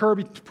things that occur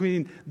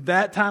between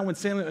that time when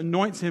Samuel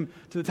anoints him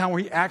to the time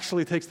where he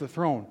actually takes the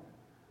throne,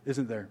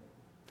 isn't there?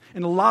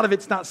 And a lot of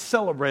it's not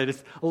celebrated.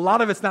 A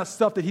lot of it's not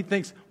stuff that he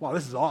thinks, wow,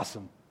 this is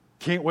awesome.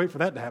 Can't wait for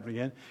that to happen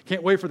again.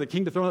 Can't wait for the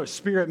king to throw another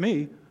spear at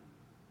me.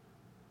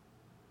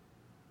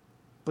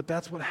 But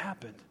that's what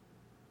happened.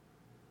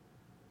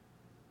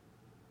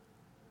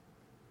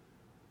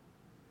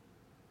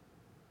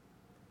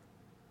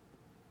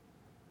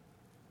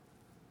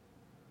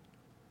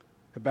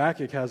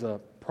 Habakkuk has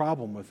a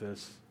problem with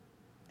this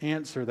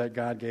answer that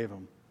God gave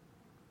him.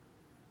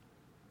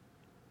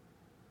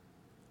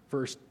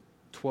 Verse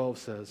 12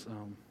 says,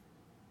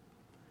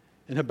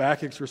 in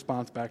Habakkuk's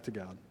response back to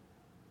God,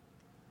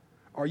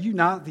 "Are you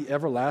not the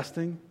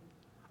everlasting?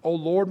 O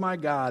Lord my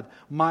God,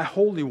 my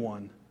Holy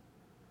One,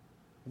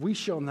 we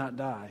shall not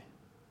die.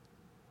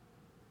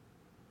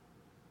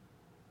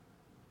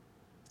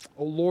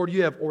 O Lord,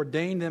 you have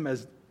ordained them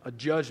as a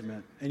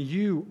judgment, and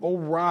you, O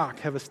Rock,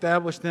 have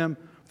established them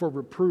for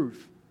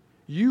reproof.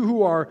 You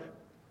who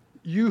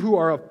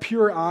are of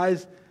pure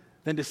eyes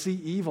than to see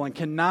evil and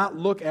cannot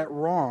look at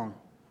wrong,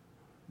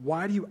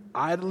 why do you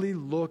idly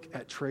look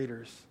at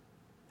traitors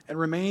and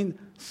remain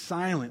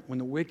silent when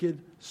the wicked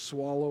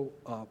swallow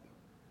up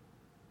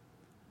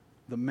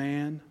the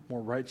man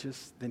more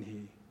righteous than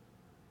he?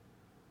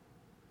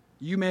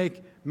 You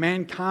make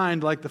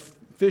mankind like the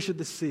fish of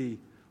the sea,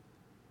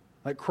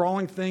 like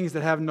crawling things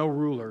that have no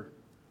ruler.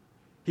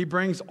 He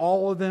brings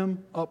all of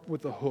them up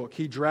with a hook.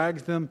 He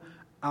drags them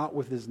out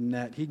with his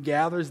net. He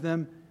gathers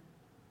them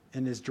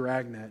in his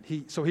dragnet.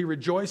 So he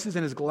rejoices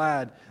and is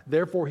glad.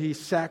 Therefore he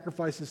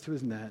sacrifices to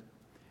his net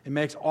and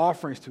makes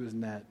offerings to his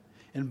net.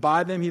 And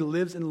by them he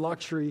lives in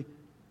luxury,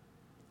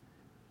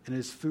 and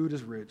his food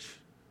is rich.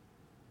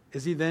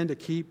 Is he then to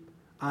keep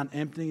on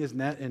emptying his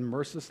net and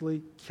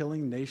mercilessly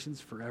killing nations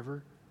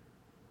forever?"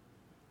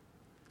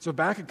 So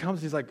Habakkuk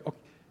comes, he's like, okay,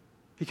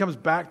 he comes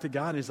back to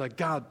God, and he's like,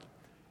 God,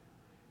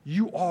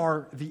 you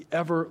are the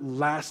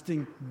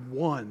everlasting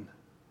one.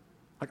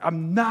 Like,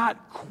 I'm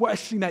not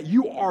questioning that.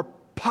 You are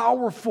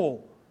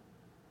powerful.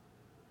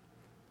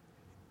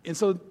 And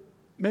so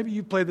maybe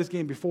you've played this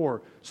game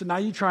before. So now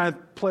you try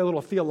and play a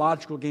little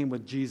theological game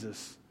with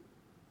Jesus.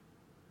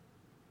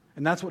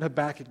 And that's what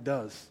Habakkuk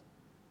does.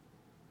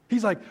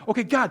 He's like,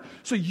 okay, God,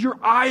 so your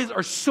eyes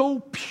are so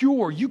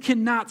pure, you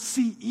cannot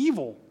see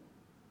evil.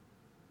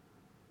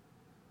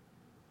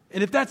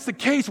 And if that's the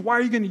case, why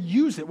are you going to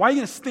use it? Why are you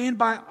going to stand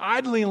by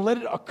idly and let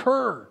it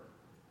occur?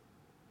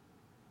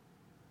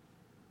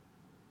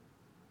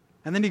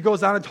 And then he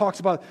goes on and talks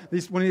about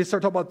these, when he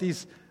starts talking about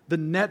the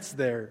nets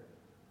there.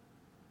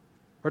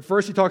 At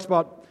first he talks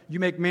about you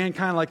make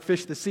mankind like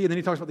fish of the sea, and then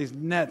he talks about these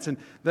nets, and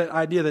that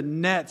idea that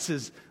nets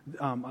is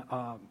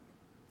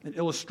an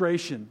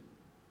illustration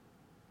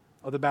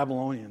of the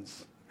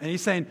Babylonians. And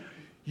he's saying,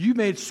 you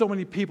made so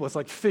many people, it's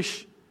like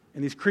fish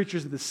and these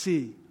creatures of the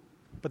sea.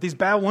 But these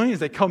Babylonians,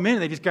 they come in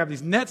and they just grab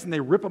these nets and they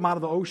rip them out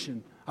of the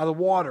ocean, out of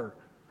the water. And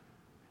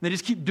they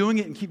just keep doing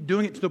it and keep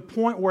doing it to the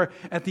point where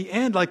at the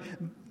end, like,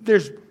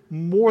 there's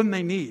more than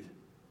they need.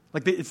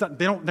 Like,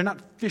 they're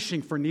not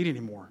fishing for need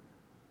anymore.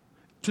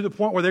 To the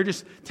point where they're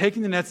just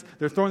taking the nets,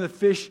 they're throwing the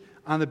fish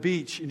on the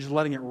beach and just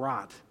letting it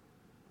rot.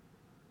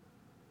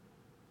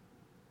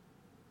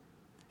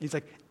 He's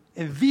like,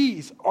 and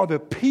these are the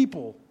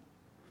people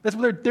That's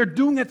what they're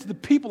doing that to the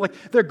people. Like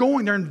they're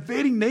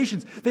invading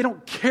nations. They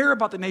don't care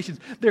about the nations.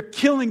 They're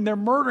killing, they're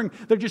murdering,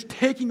 they're just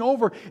taking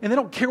over, and they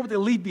don't care what they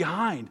leave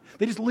behind.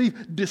 They just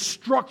leave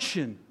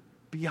destruction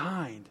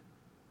behind.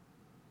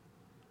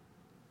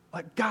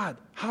 Like, God,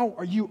 how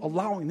are you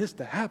allowing this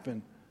to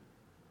happen?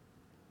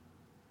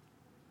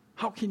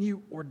 How can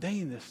you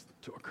ordain this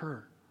to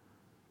occur?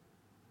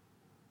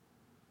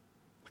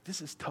 Like, this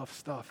is tough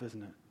stuff,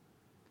 isn't it?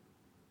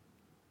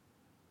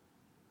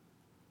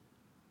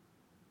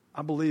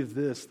 I believe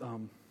this.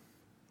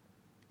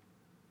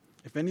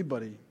 If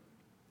anybody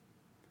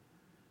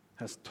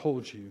has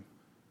told you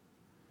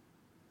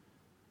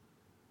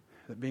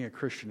that being a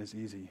Christian is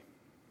easy,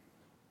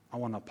 I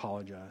want to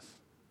apologize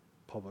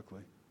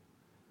publicly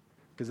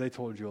because they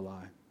told you a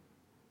lie.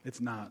 It's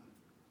not.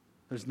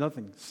 There's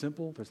nothing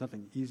simple. There's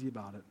nothing easy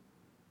about it.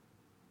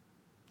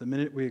 The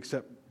minute we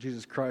accept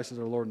Jesus Christ as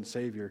our Lord and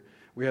Savior,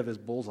 we have this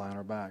bullseye on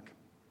our back.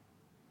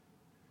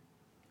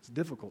 It's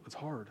difficult. It's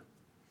hard.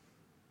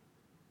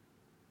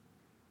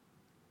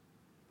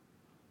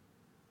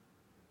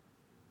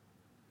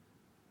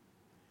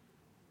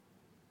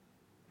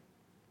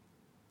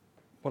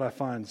 What I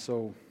find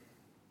so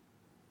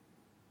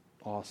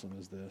awesome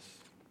is this.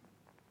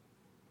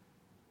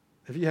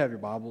 If you have your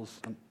Bibles,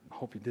 I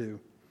hope you do,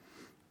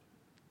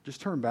 just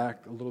turn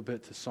back a little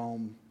bit to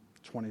Psalm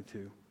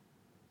 22.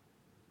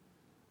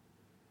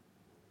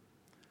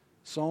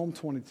 Psalm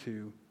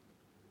 22,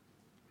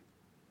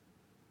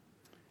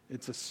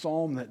 it's a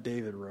psalm that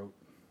David wrote.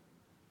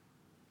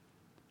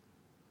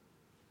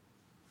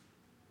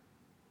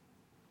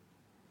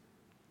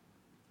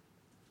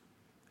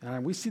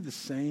 And we see the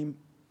same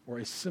or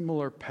a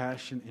similar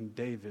passion in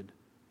David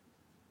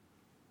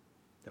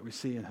that we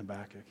see in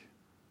Habakkuk.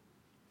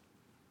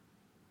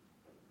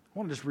 I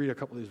want to just read a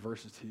couple of these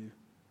verses to you.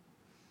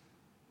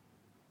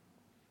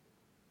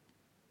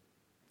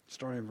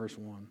 Starting in verse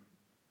 1.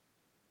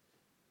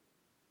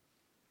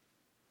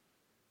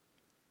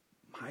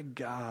 My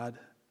God,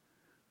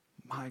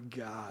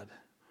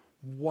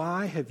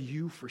 why have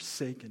you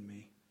forsaken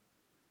me?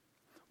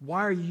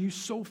 Why are you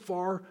so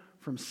far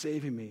from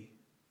saving me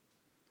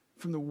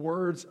from the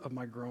words of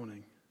my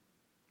groaning?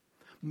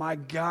 My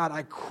God,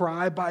 I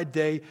cry by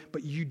day,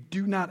 but you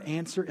do not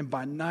answer, and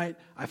by night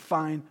I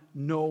find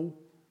no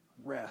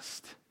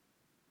rest.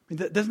 I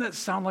mean, doesn't that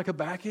sound like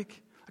Habakkuk?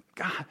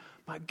 God,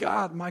 my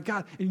God, my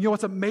God. And you know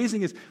what's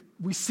amazing is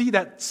we see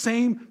that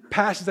same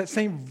passage, that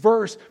same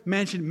verse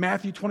mentioned in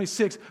Matthew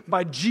 26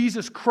 by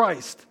Jesus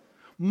Christ.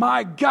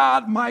 My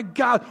God,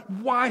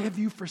 why have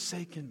you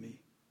forsaken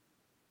me?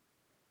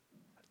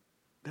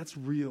 That's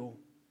real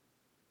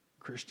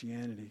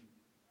Christianity.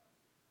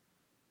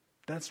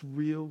 That's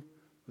real,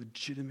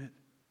 legitimate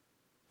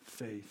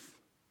faith.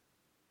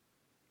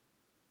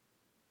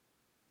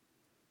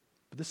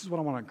 But this is what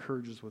I want to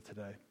encourage us with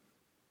today.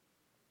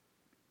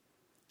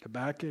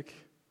 Habakkuk,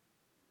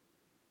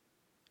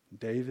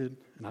 David,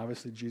 and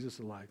obviously Jesus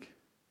alike,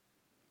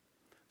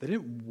 they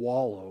didn't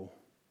wallow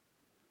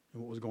in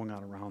what was going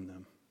on around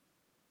them.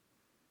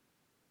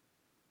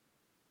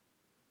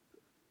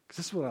 Because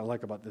this is what I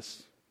like about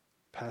this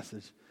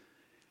passage.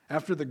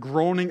 After the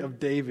groaning of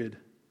David,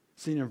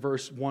 seen in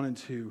verse 1 and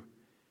 2,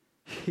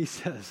 he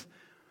says,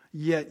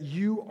 "Yet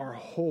you are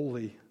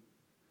holy,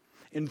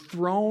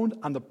 enthroned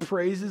on the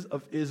praises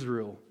of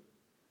Israel.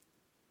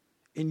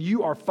 In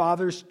you our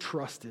fathers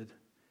trusted.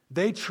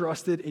 They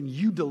trusted and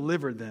you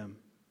delivered them.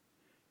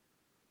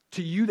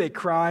 To you they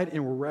cried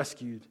and were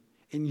rescued.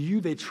 In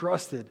you they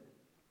trusted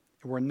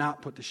and were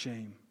not put to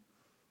shame."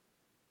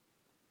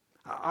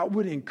 I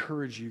would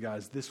encourage you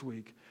guys this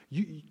week.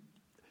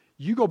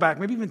 You go back,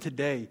 maybe even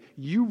today,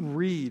 you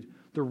read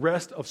the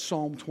rest of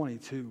Psalm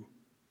 22.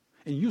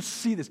 And you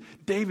see this.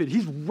 David,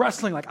 he's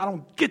wrestling like, I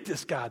don't get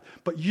this, God.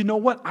 But you know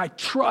what? I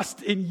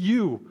trust in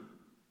you.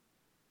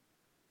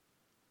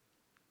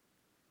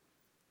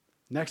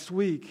 Next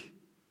week,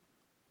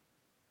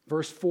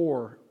 verse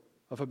 4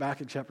 of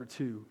Habakkuk chapter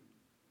 2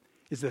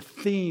 is the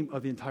theme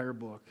of the entire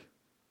book.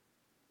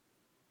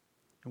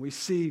 And we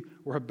see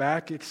where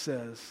Habakkuk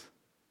says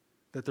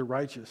that the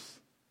righteous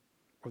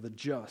or the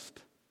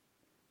just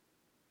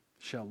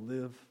shall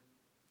live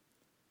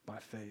by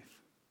faith.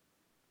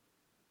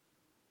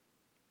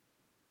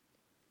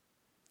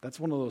 That's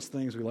one of those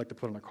things we like to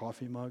put on a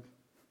coffee mug.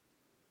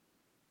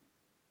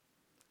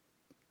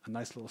 A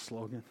nice little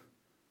slogan.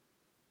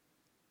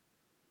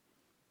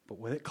 But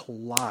when it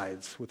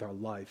collides with our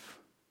life,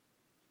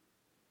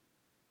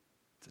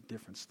 it's a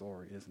different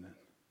story, isn't it?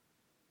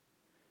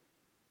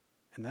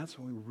 And that's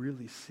when we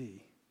really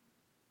see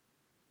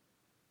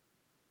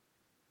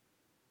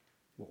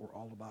what we're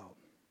all about.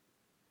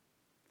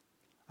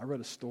 I read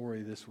a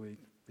story this week,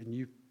 and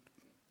you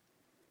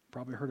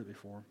probably heard it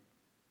before.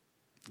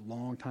 A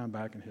long time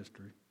back in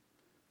history,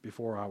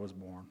 before I was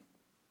born.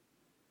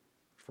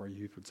 For our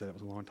youth would say that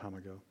was a long time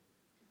ago.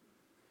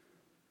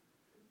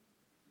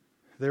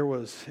 There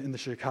was, in the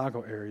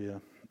Chicago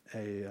area,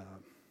 a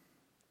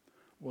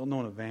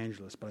well-known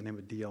evangelist by the name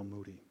of D.L.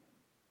 Moody.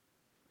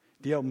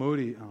 D.L.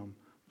 Moody,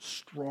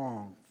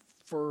 strong,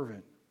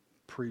 fervent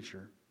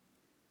preacher.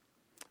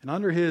 And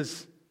under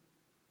his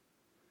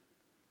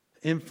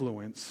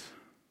influence,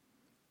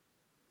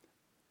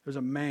 there's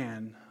a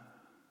man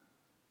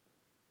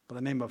by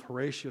the name of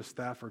Horatio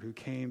Stafford who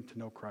came to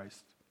know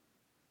Christ.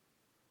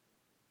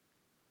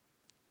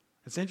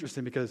 It's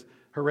interesting because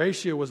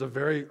Horatio was a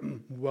very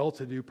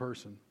well-to-do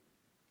person.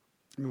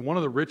 I mean, one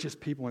of the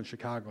richest people in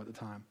Chicago at the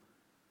time.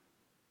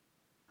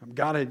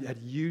 God had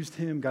used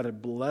him. God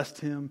had blessed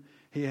him.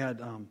 He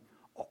had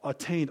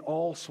attained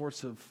all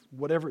sorts of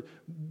whatever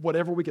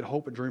we could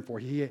hope and dream for,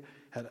 he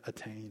had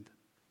attained.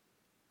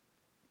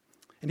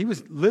 And he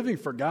was living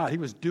for God. He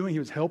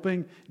was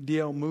helping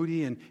D.L.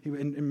 Moody, and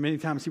many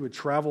times he would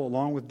travel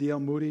along with D.L.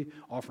 Moody,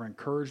 offer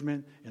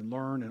encouragement and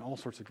learn and all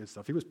sorts of good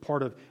stuff. He was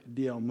part of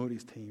D.L.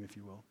 Moody's team, if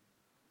you will.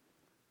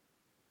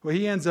 Well,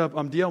 he ends up,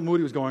 D.L.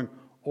 Moody was going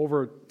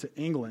over to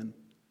England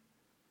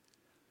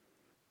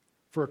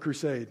for a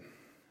crusade.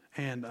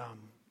 And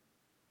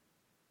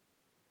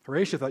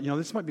Horatio thought,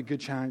 this might be a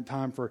good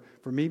time for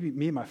me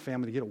and my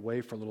family to get away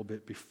for a little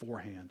bit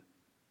beforehand.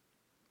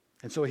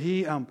 And so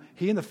he and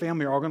the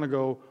family are all going to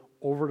go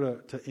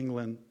over to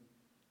England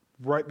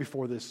right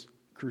before this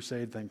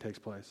crusade thing takes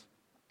place.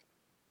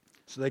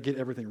 So they get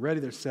everything ready,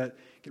 they're set,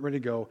 get ready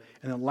to go.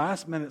 And then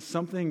last minute,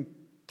 something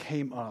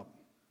came up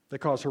that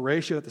caused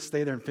Horatio to have to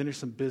stay there and finish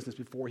some business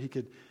before he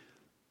could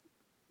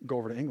go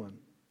over to England.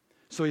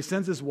 So he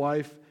sends his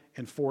wife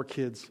and 4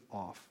 kids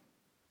off.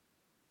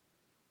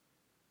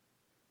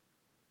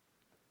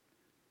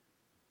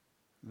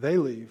 They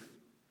leave.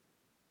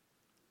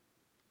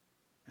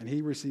 And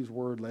he receives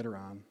word later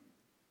on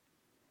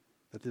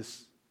that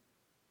this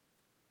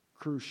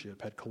cruise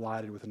ship had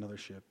collided with another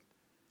ship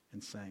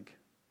and sank.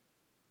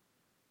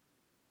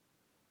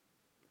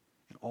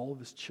 And all of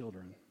his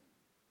children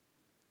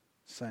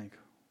sank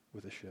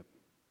with the ship.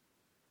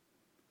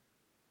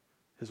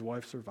 His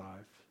wife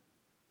survived,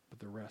 but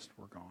the rest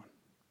were gone.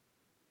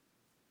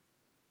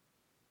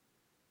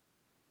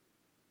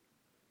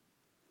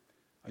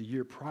 A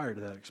year prior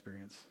to that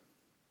experience,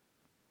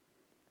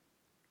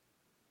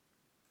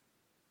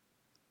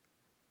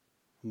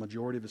 the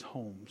majority of his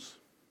homes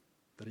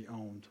that he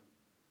owned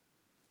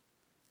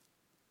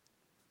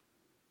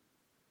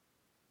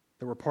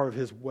that were part of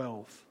his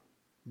wealth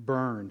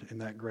burned in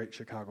that great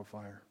Chicago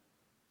fire.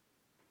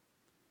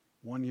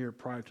 1 year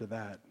prior to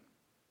that,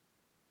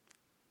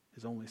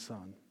 his only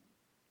son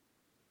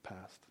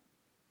passed.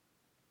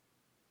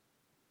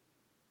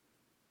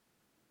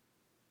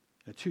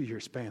 In a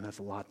 2-year span, that's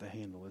a lot to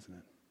handle, isn't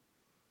it?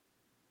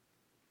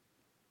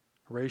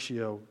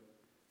 Horatio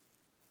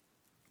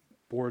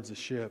boards a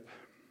ship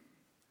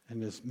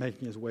and is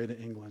making his way to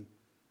England.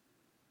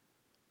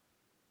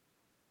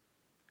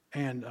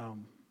 And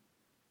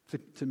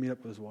to meet up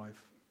with his wife.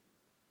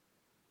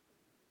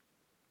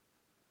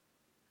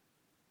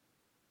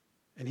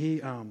 And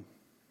he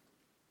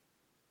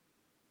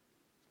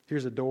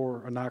hears a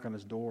knock on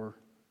his door.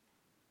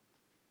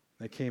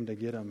 They came to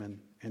get him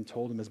and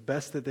told him as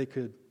best that they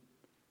could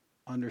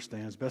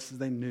understand, as best as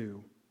they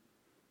knew,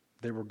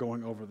 they were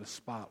going over the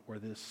spot where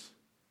this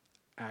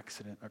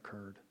accident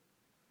occurred.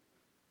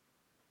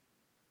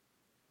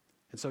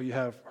 And so you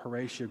have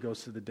Horatio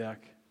goes to the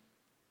deck.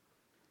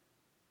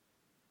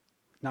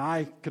 Now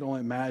I could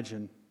only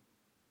imagine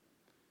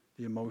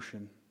the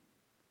emotion.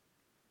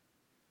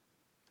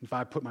 If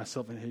I put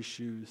myself in his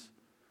shoes,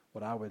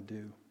 what I would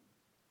do.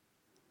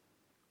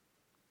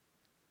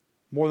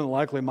 More than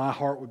likely, my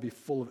heart would be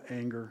full of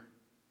anger,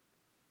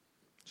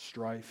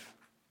 strife.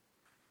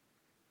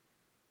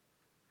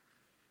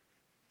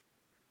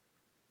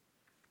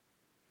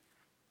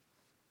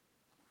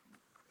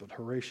 But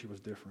Horatio was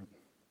different.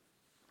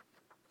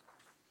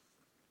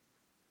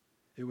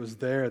 It was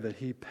there that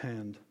he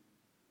penned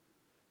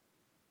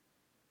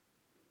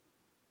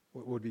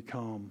what would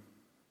become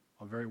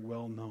a very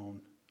well-known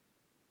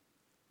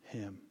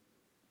hymn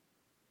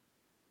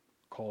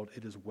called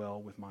 "It Is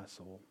Well With My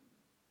Soul."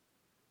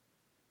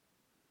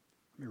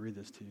 Let me read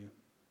this to you.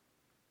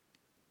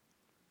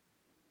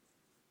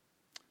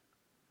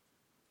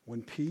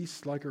 When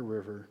peace like a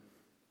river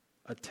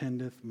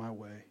attendeth my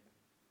way,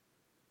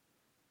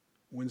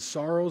 when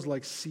sorrows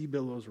like sea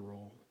billows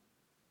roll,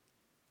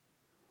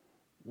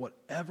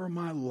 whatever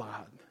my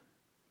lot,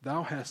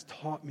 thou hast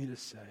taught me to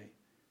say,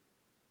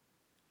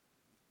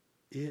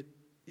 it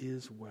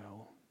is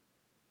well.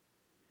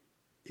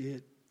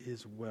 It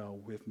is well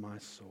with my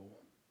soul.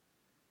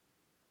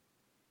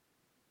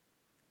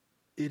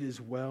 It is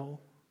well.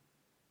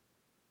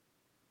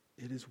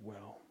 It is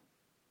well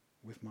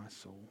with my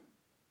soul.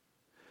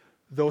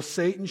 Though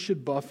Satan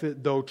should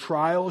buffet, though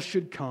trials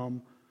should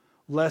come,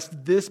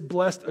 lest this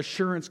blessed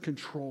assurance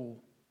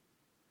control,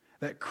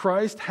 that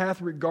Christ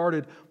hath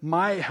regarded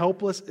my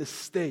helpless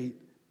estate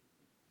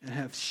and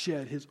hath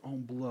shed his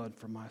own blood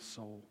for my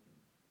soul.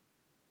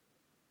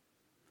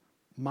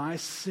 My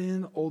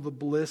sin, oh the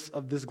bliss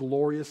of this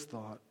glorious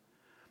thought,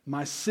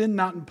 my sin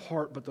not in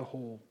part but the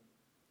whole,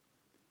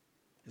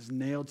 is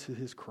nailed to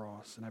his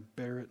cross, and I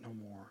bear it no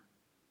more.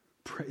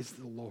 Praise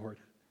the Lord.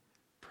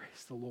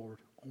 Praise the Lord,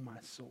 oh my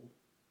soul.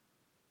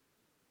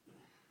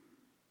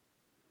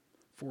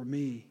 For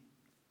me,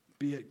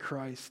 be it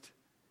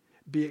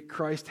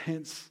Christ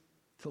hence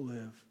to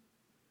live.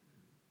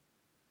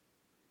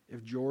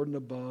 If Jordan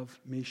above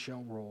me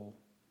shall roll,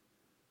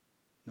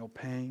 no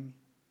pang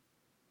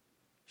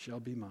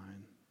shall be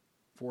mine.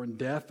 For in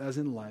death as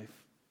in life,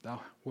 thou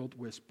wilt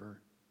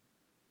whisper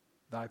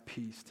thy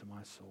peace to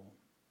my soul.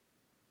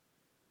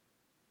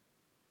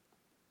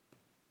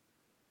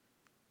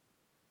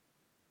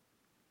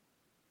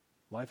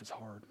 Life is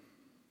hard.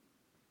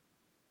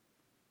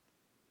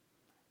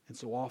 And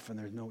so often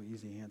there's no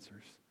easy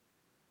answers.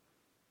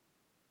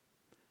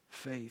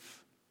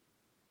 Faith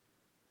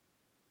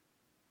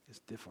is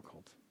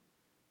difficult.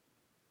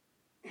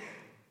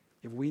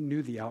 If we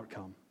knew the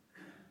outcome,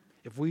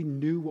 if we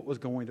knew what was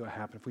going to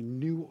happen, if we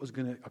knew what was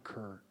going to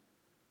occur,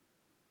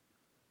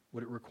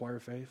 would it require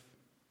faith?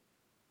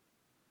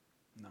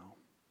 No.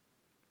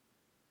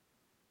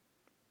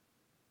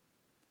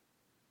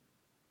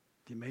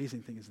 The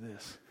amazing thing is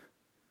this.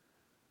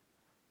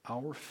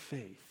 Our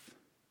faith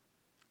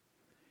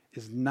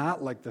is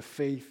not like the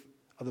faith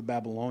of the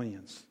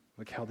Babylonians,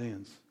 the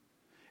Chaldeans.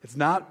 It's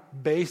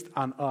not based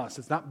on us.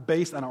 It's not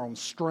based on our own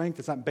strength.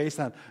 It's not based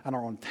on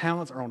our own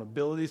talents, our own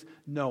abilities.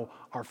 No,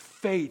 our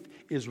faith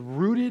is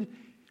rooted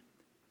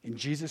in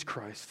Jesus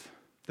Christ.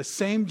 The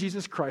same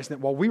Jesus Christ that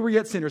while we were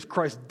yet sinners,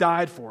 Christ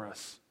died for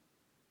us.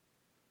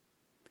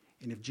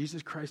 And if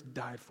Jesus Christ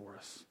died for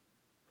us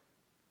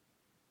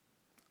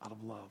out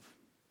of love,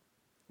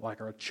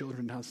 like our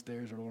children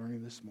downstairs are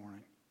learning this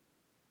morning,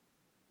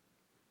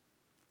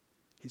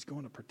 He's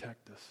going to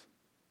protect us.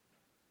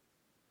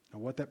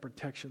 And what that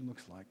protection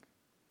looks like,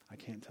 I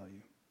can't tell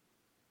you.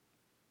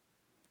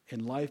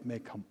 And life may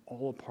come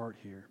all apart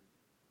here.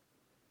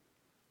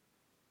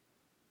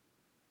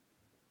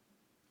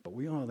 But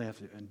we only have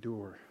to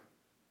endure,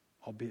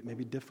 albeit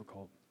maybe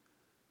difficult,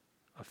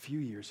 a few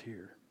years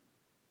here.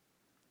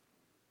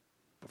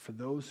 But for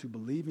those who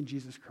believe in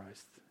Jesus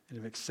Christ and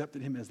have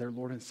accepted Him as their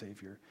Lord and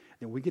Savior,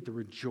 then we get to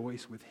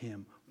rejoice with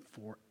Him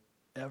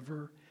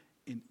forever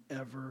and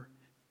ever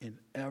and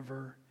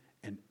ever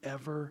and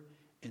ever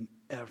and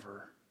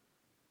ever.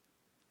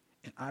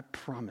 And I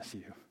promise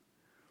you,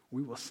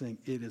 we will sing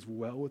 "It Is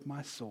Well With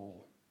My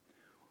Soul"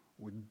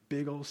 with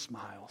big old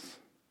smiles,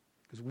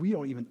 because we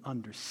don't even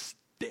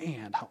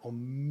understand how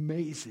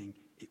amazing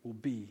it will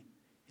be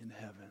in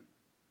heaven.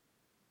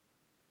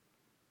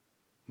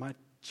 My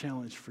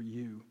challenge for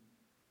you,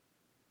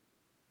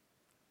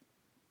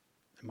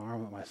 and my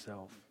arm at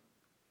myself,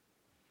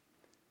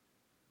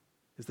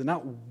 is to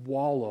not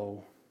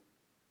wallow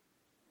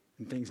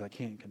in things I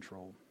can't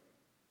control.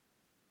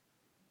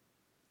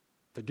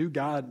 To do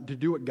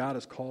what God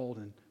has called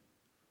and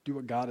do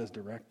what God has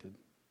directed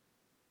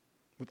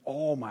with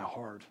all my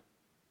heart.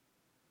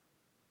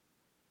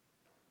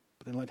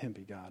 But then let Him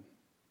be God.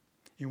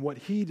 And what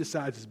He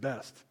decides is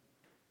best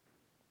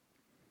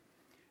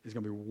is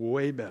going to be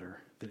way better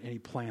than any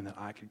plan that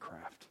I could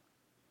craft.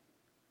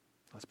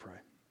 Let's pray.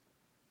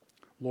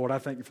 Lord, I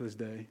thank You for this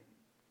day.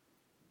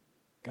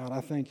 God, I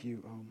thank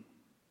You.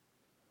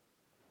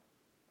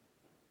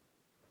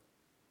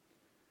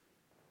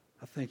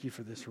 I thank You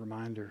for this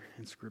reminder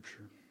in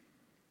Scripture.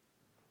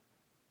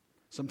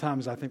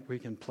 Sometimes I think we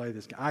can play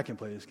this. I can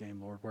play this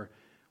game, Lord, where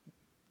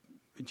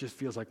it just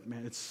feels like,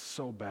 man, it's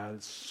so bad,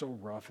 it's so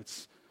rough,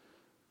 it's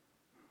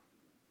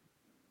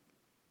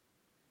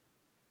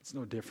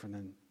no different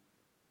than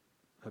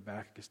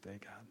Habakkuk's day,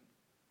 God.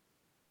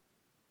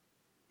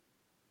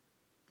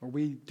 Or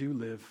we do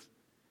live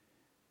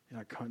in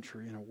a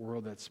country, in a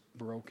world that's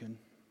broken,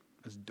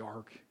 that's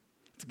dark.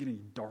 It's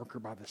getting darker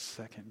by the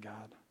second,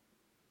 God.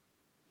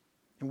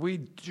 And we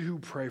do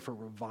pray for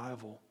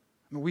revival.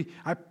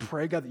 I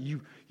pray, God, that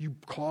you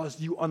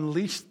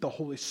unleash the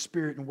Holy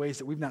Spirit in ways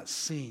that we've not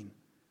seen.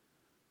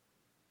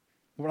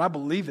 Lord, I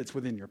believe it's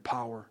within Your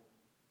power.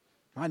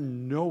 I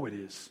know it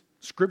is.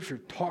 Scripture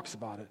talks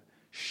about it,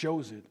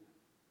 shows it.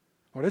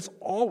 Lord, it's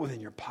all within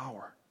Your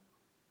power.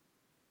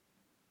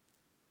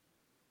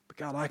 But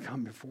God, I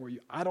come before You.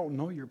 I don't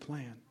know Your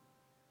plan.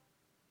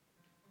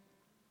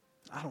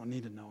 I don't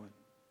need to know it.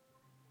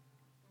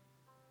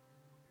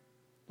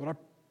 Lord,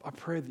 I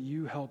pray that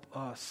You help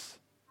us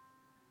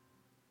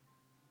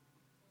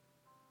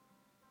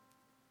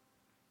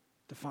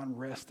to find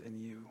rest in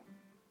You.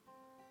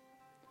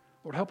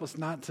 Lord, help us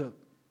not to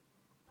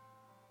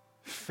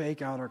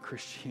fake out our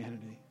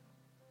Christianity.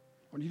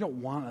 Lord, You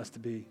don't want us to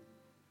be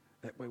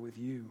that way with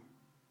You.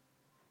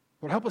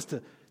 Lord, help us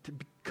to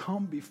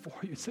come before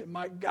You and say,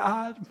 my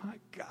God,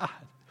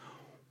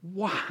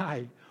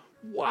 why?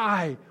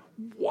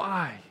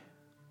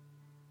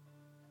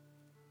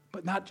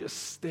 But not just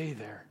stay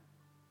there.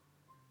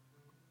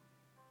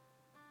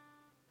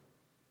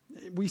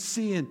 We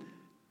see in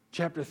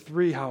chapter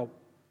 3 how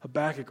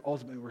Habakkuk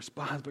ultimately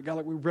responds. But God,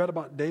 like we read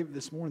about David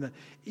this morning, that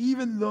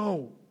even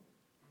though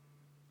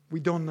we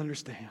don't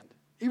understand,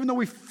 even though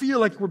we feel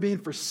like we're being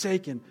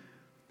forsaken,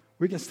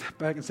 we can step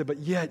back and say, but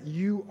yet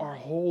You are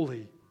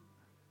holy.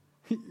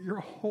 You're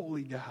a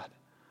holy God.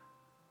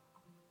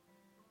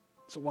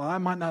 So while I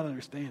might not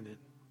understand it,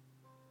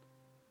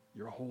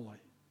 You're holy.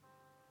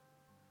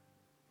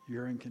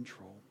 You're in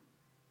control.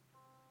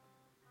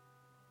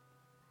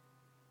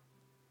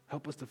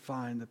 Help us to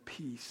find the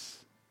peace.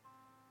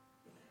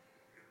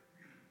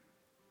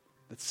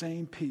 That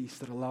same peace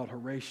that allowed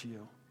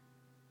Horatio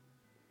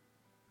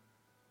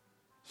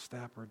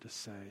Stafford to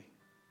say,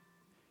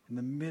 in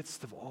the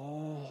midst of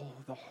all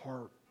the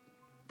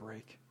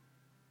heartbreak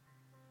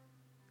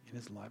in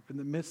his life, in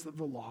the midst of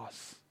the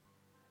loss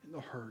and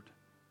the hurt,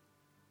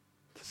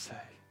 to say,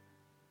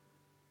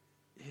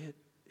 it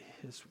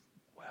is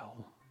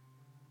well.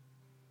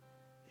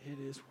 It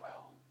is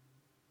well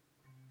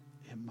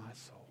in my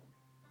soul.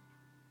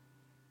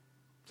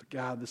 So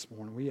God, this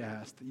morning we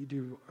ask that you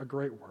do a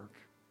great work.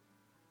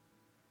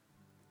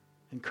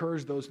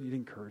 Encourage those who need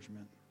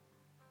encouragement.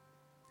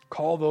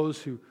 Call those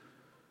who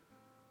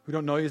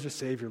don't know you as their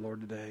Savior,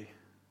 Lord, today.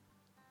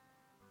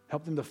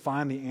 Help them to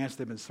find the answer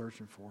they've been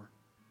searching for.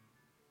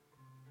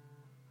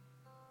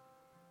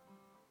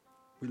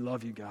 We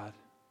love you, God.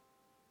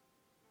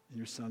 In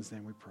your Son's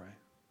name we pray.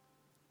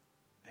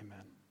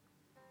 Amen.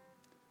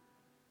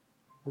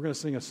 We're going to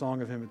sing a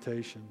song of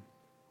invitation.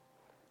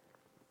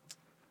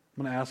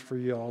 I'm going to ask for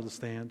you all to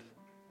stand.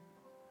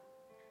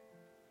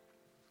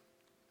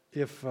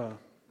 If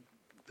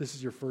this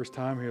is your first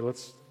time here,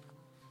 let's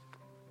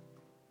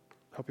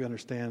help you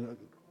understand.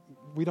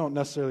 We don't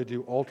necessarily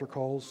do altar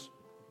calls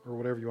or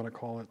whatever you want to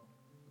call it.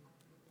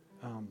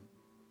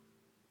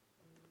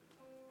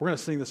 We're going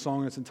to sing the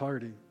song in its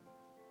entirety.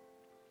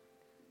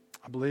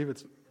 I believe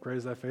it's Great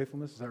is Thy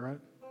Faithfulness. Is that right?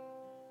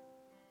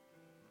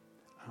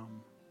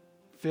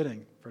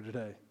 Fitting for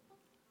today.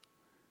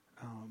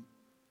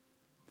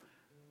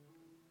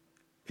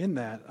 In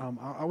that,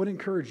 I would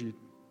encourage you,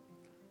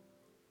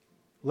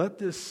 let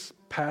this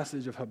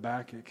passage of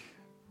Habakkuk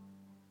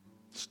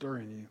stir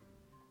in you.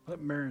 Let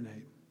it marinate.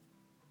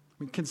 I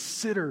mean,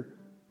 consider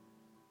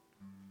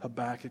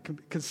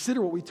Habakkuk.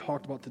 Consider what we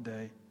talked about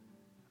today.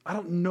 I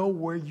don't know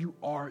where you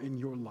are in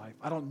your life.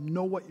 I don't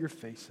know what you're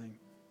facing.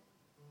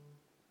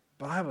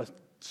 But I have a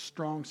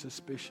strong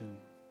suspicion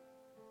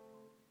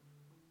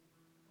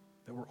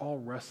that we're all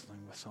wrestling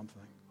with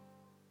something.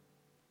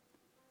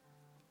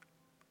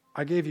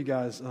 I gave you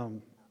guys,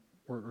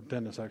 or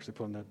Dennis actually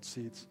put in the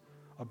seats,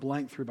 a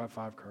blank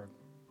 3x5 card.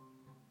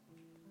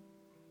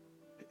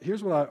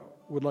 Here's what I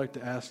would like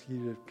to ask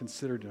you to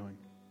consider doing.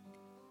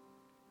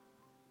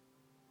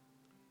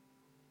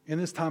 In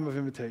this time of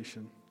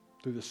invitation,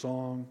 through the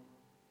song,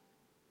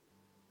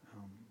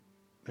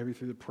 maybe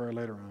through the prayer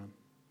later on,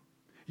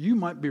 you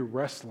might be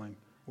wrestling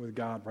with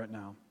God right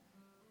now.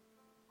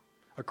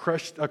 A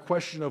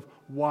question of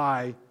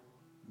why,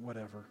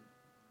 whatever.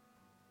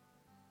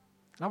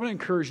 And I would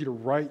encourage you to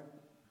write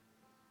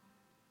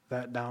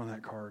that down on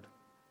that card.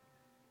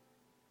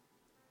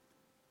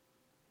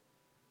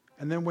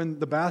 And then when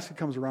the basket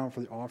comes around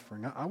for the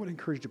offering, I would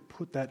encourage you to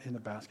put that in the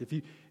basket.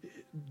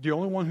 The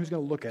only one who's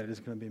going to look at it is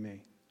going to be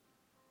me.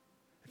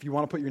 If you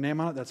want to put your name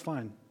on it, that's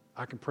fine.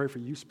 I can pray for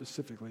you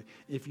specifically.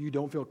 If you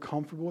don't feel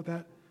comfortable with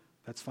that,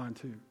 that's fine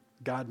too.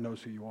 God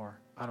knows who you are.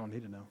 I don't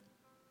need to know.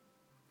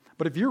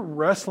 But if you're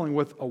wrestling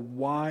with a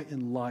why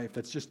in life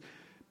that's just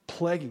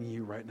plaguing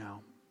you right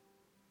now,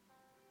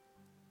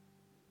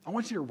 I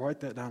want you to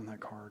write that down on that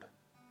card.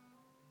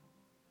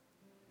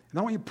 And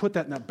I want you to put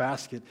that in that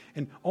basket.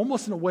 And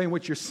almost in a way in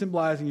which you're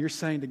symbolizing, you're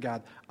saying to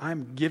God,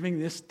 I'm giving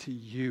this to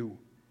you.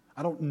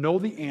 I don't know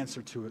the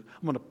answer to it.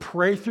 I'm going to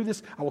pray through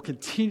this. I will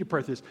continue to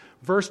pray through this.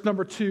 Verse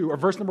number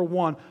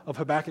 1 of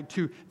Habakkuk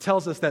 2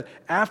 tells us that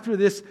after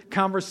this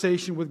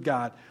conversation with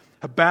God,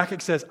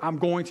 Habakkuk says, I'm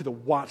going to the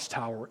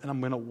watchtower and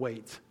I'm going to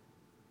wait.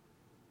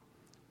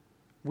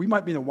 We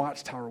might be in the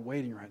watchtower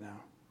waiting right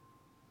now.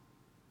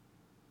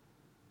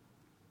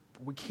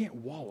 But we can't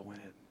wallow in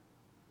it.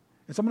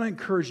 And so I'm going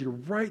to encourage you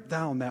to write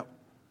down that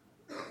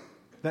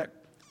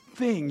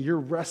thing you're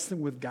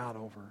wrestling with God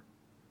over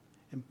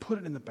and put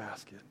it in the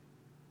basket.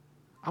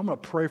 I'm going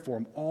to pray for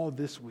them all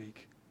this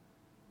week.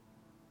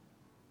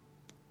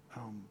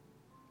 But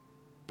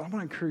I'm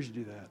going to encourage you to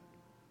do that.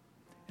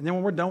 And then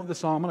when we're done with the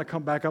song, I'm going to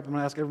come back up. I'm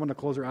going to ask everyone to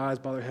close their eyes,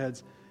 bow their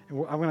heads.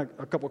 And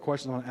a couple of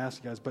questions I want to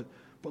ask you guys. But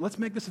let's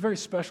make this a very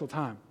special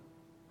time.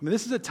 I mean,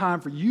 this is a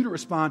time for you to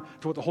respond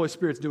to what the Holy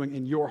Spirit's doing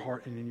in your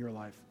heart and in your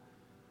life.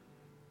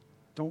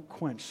 Don't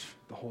quench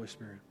the Holy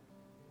Spirit.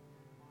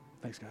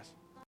 Thanks, guys.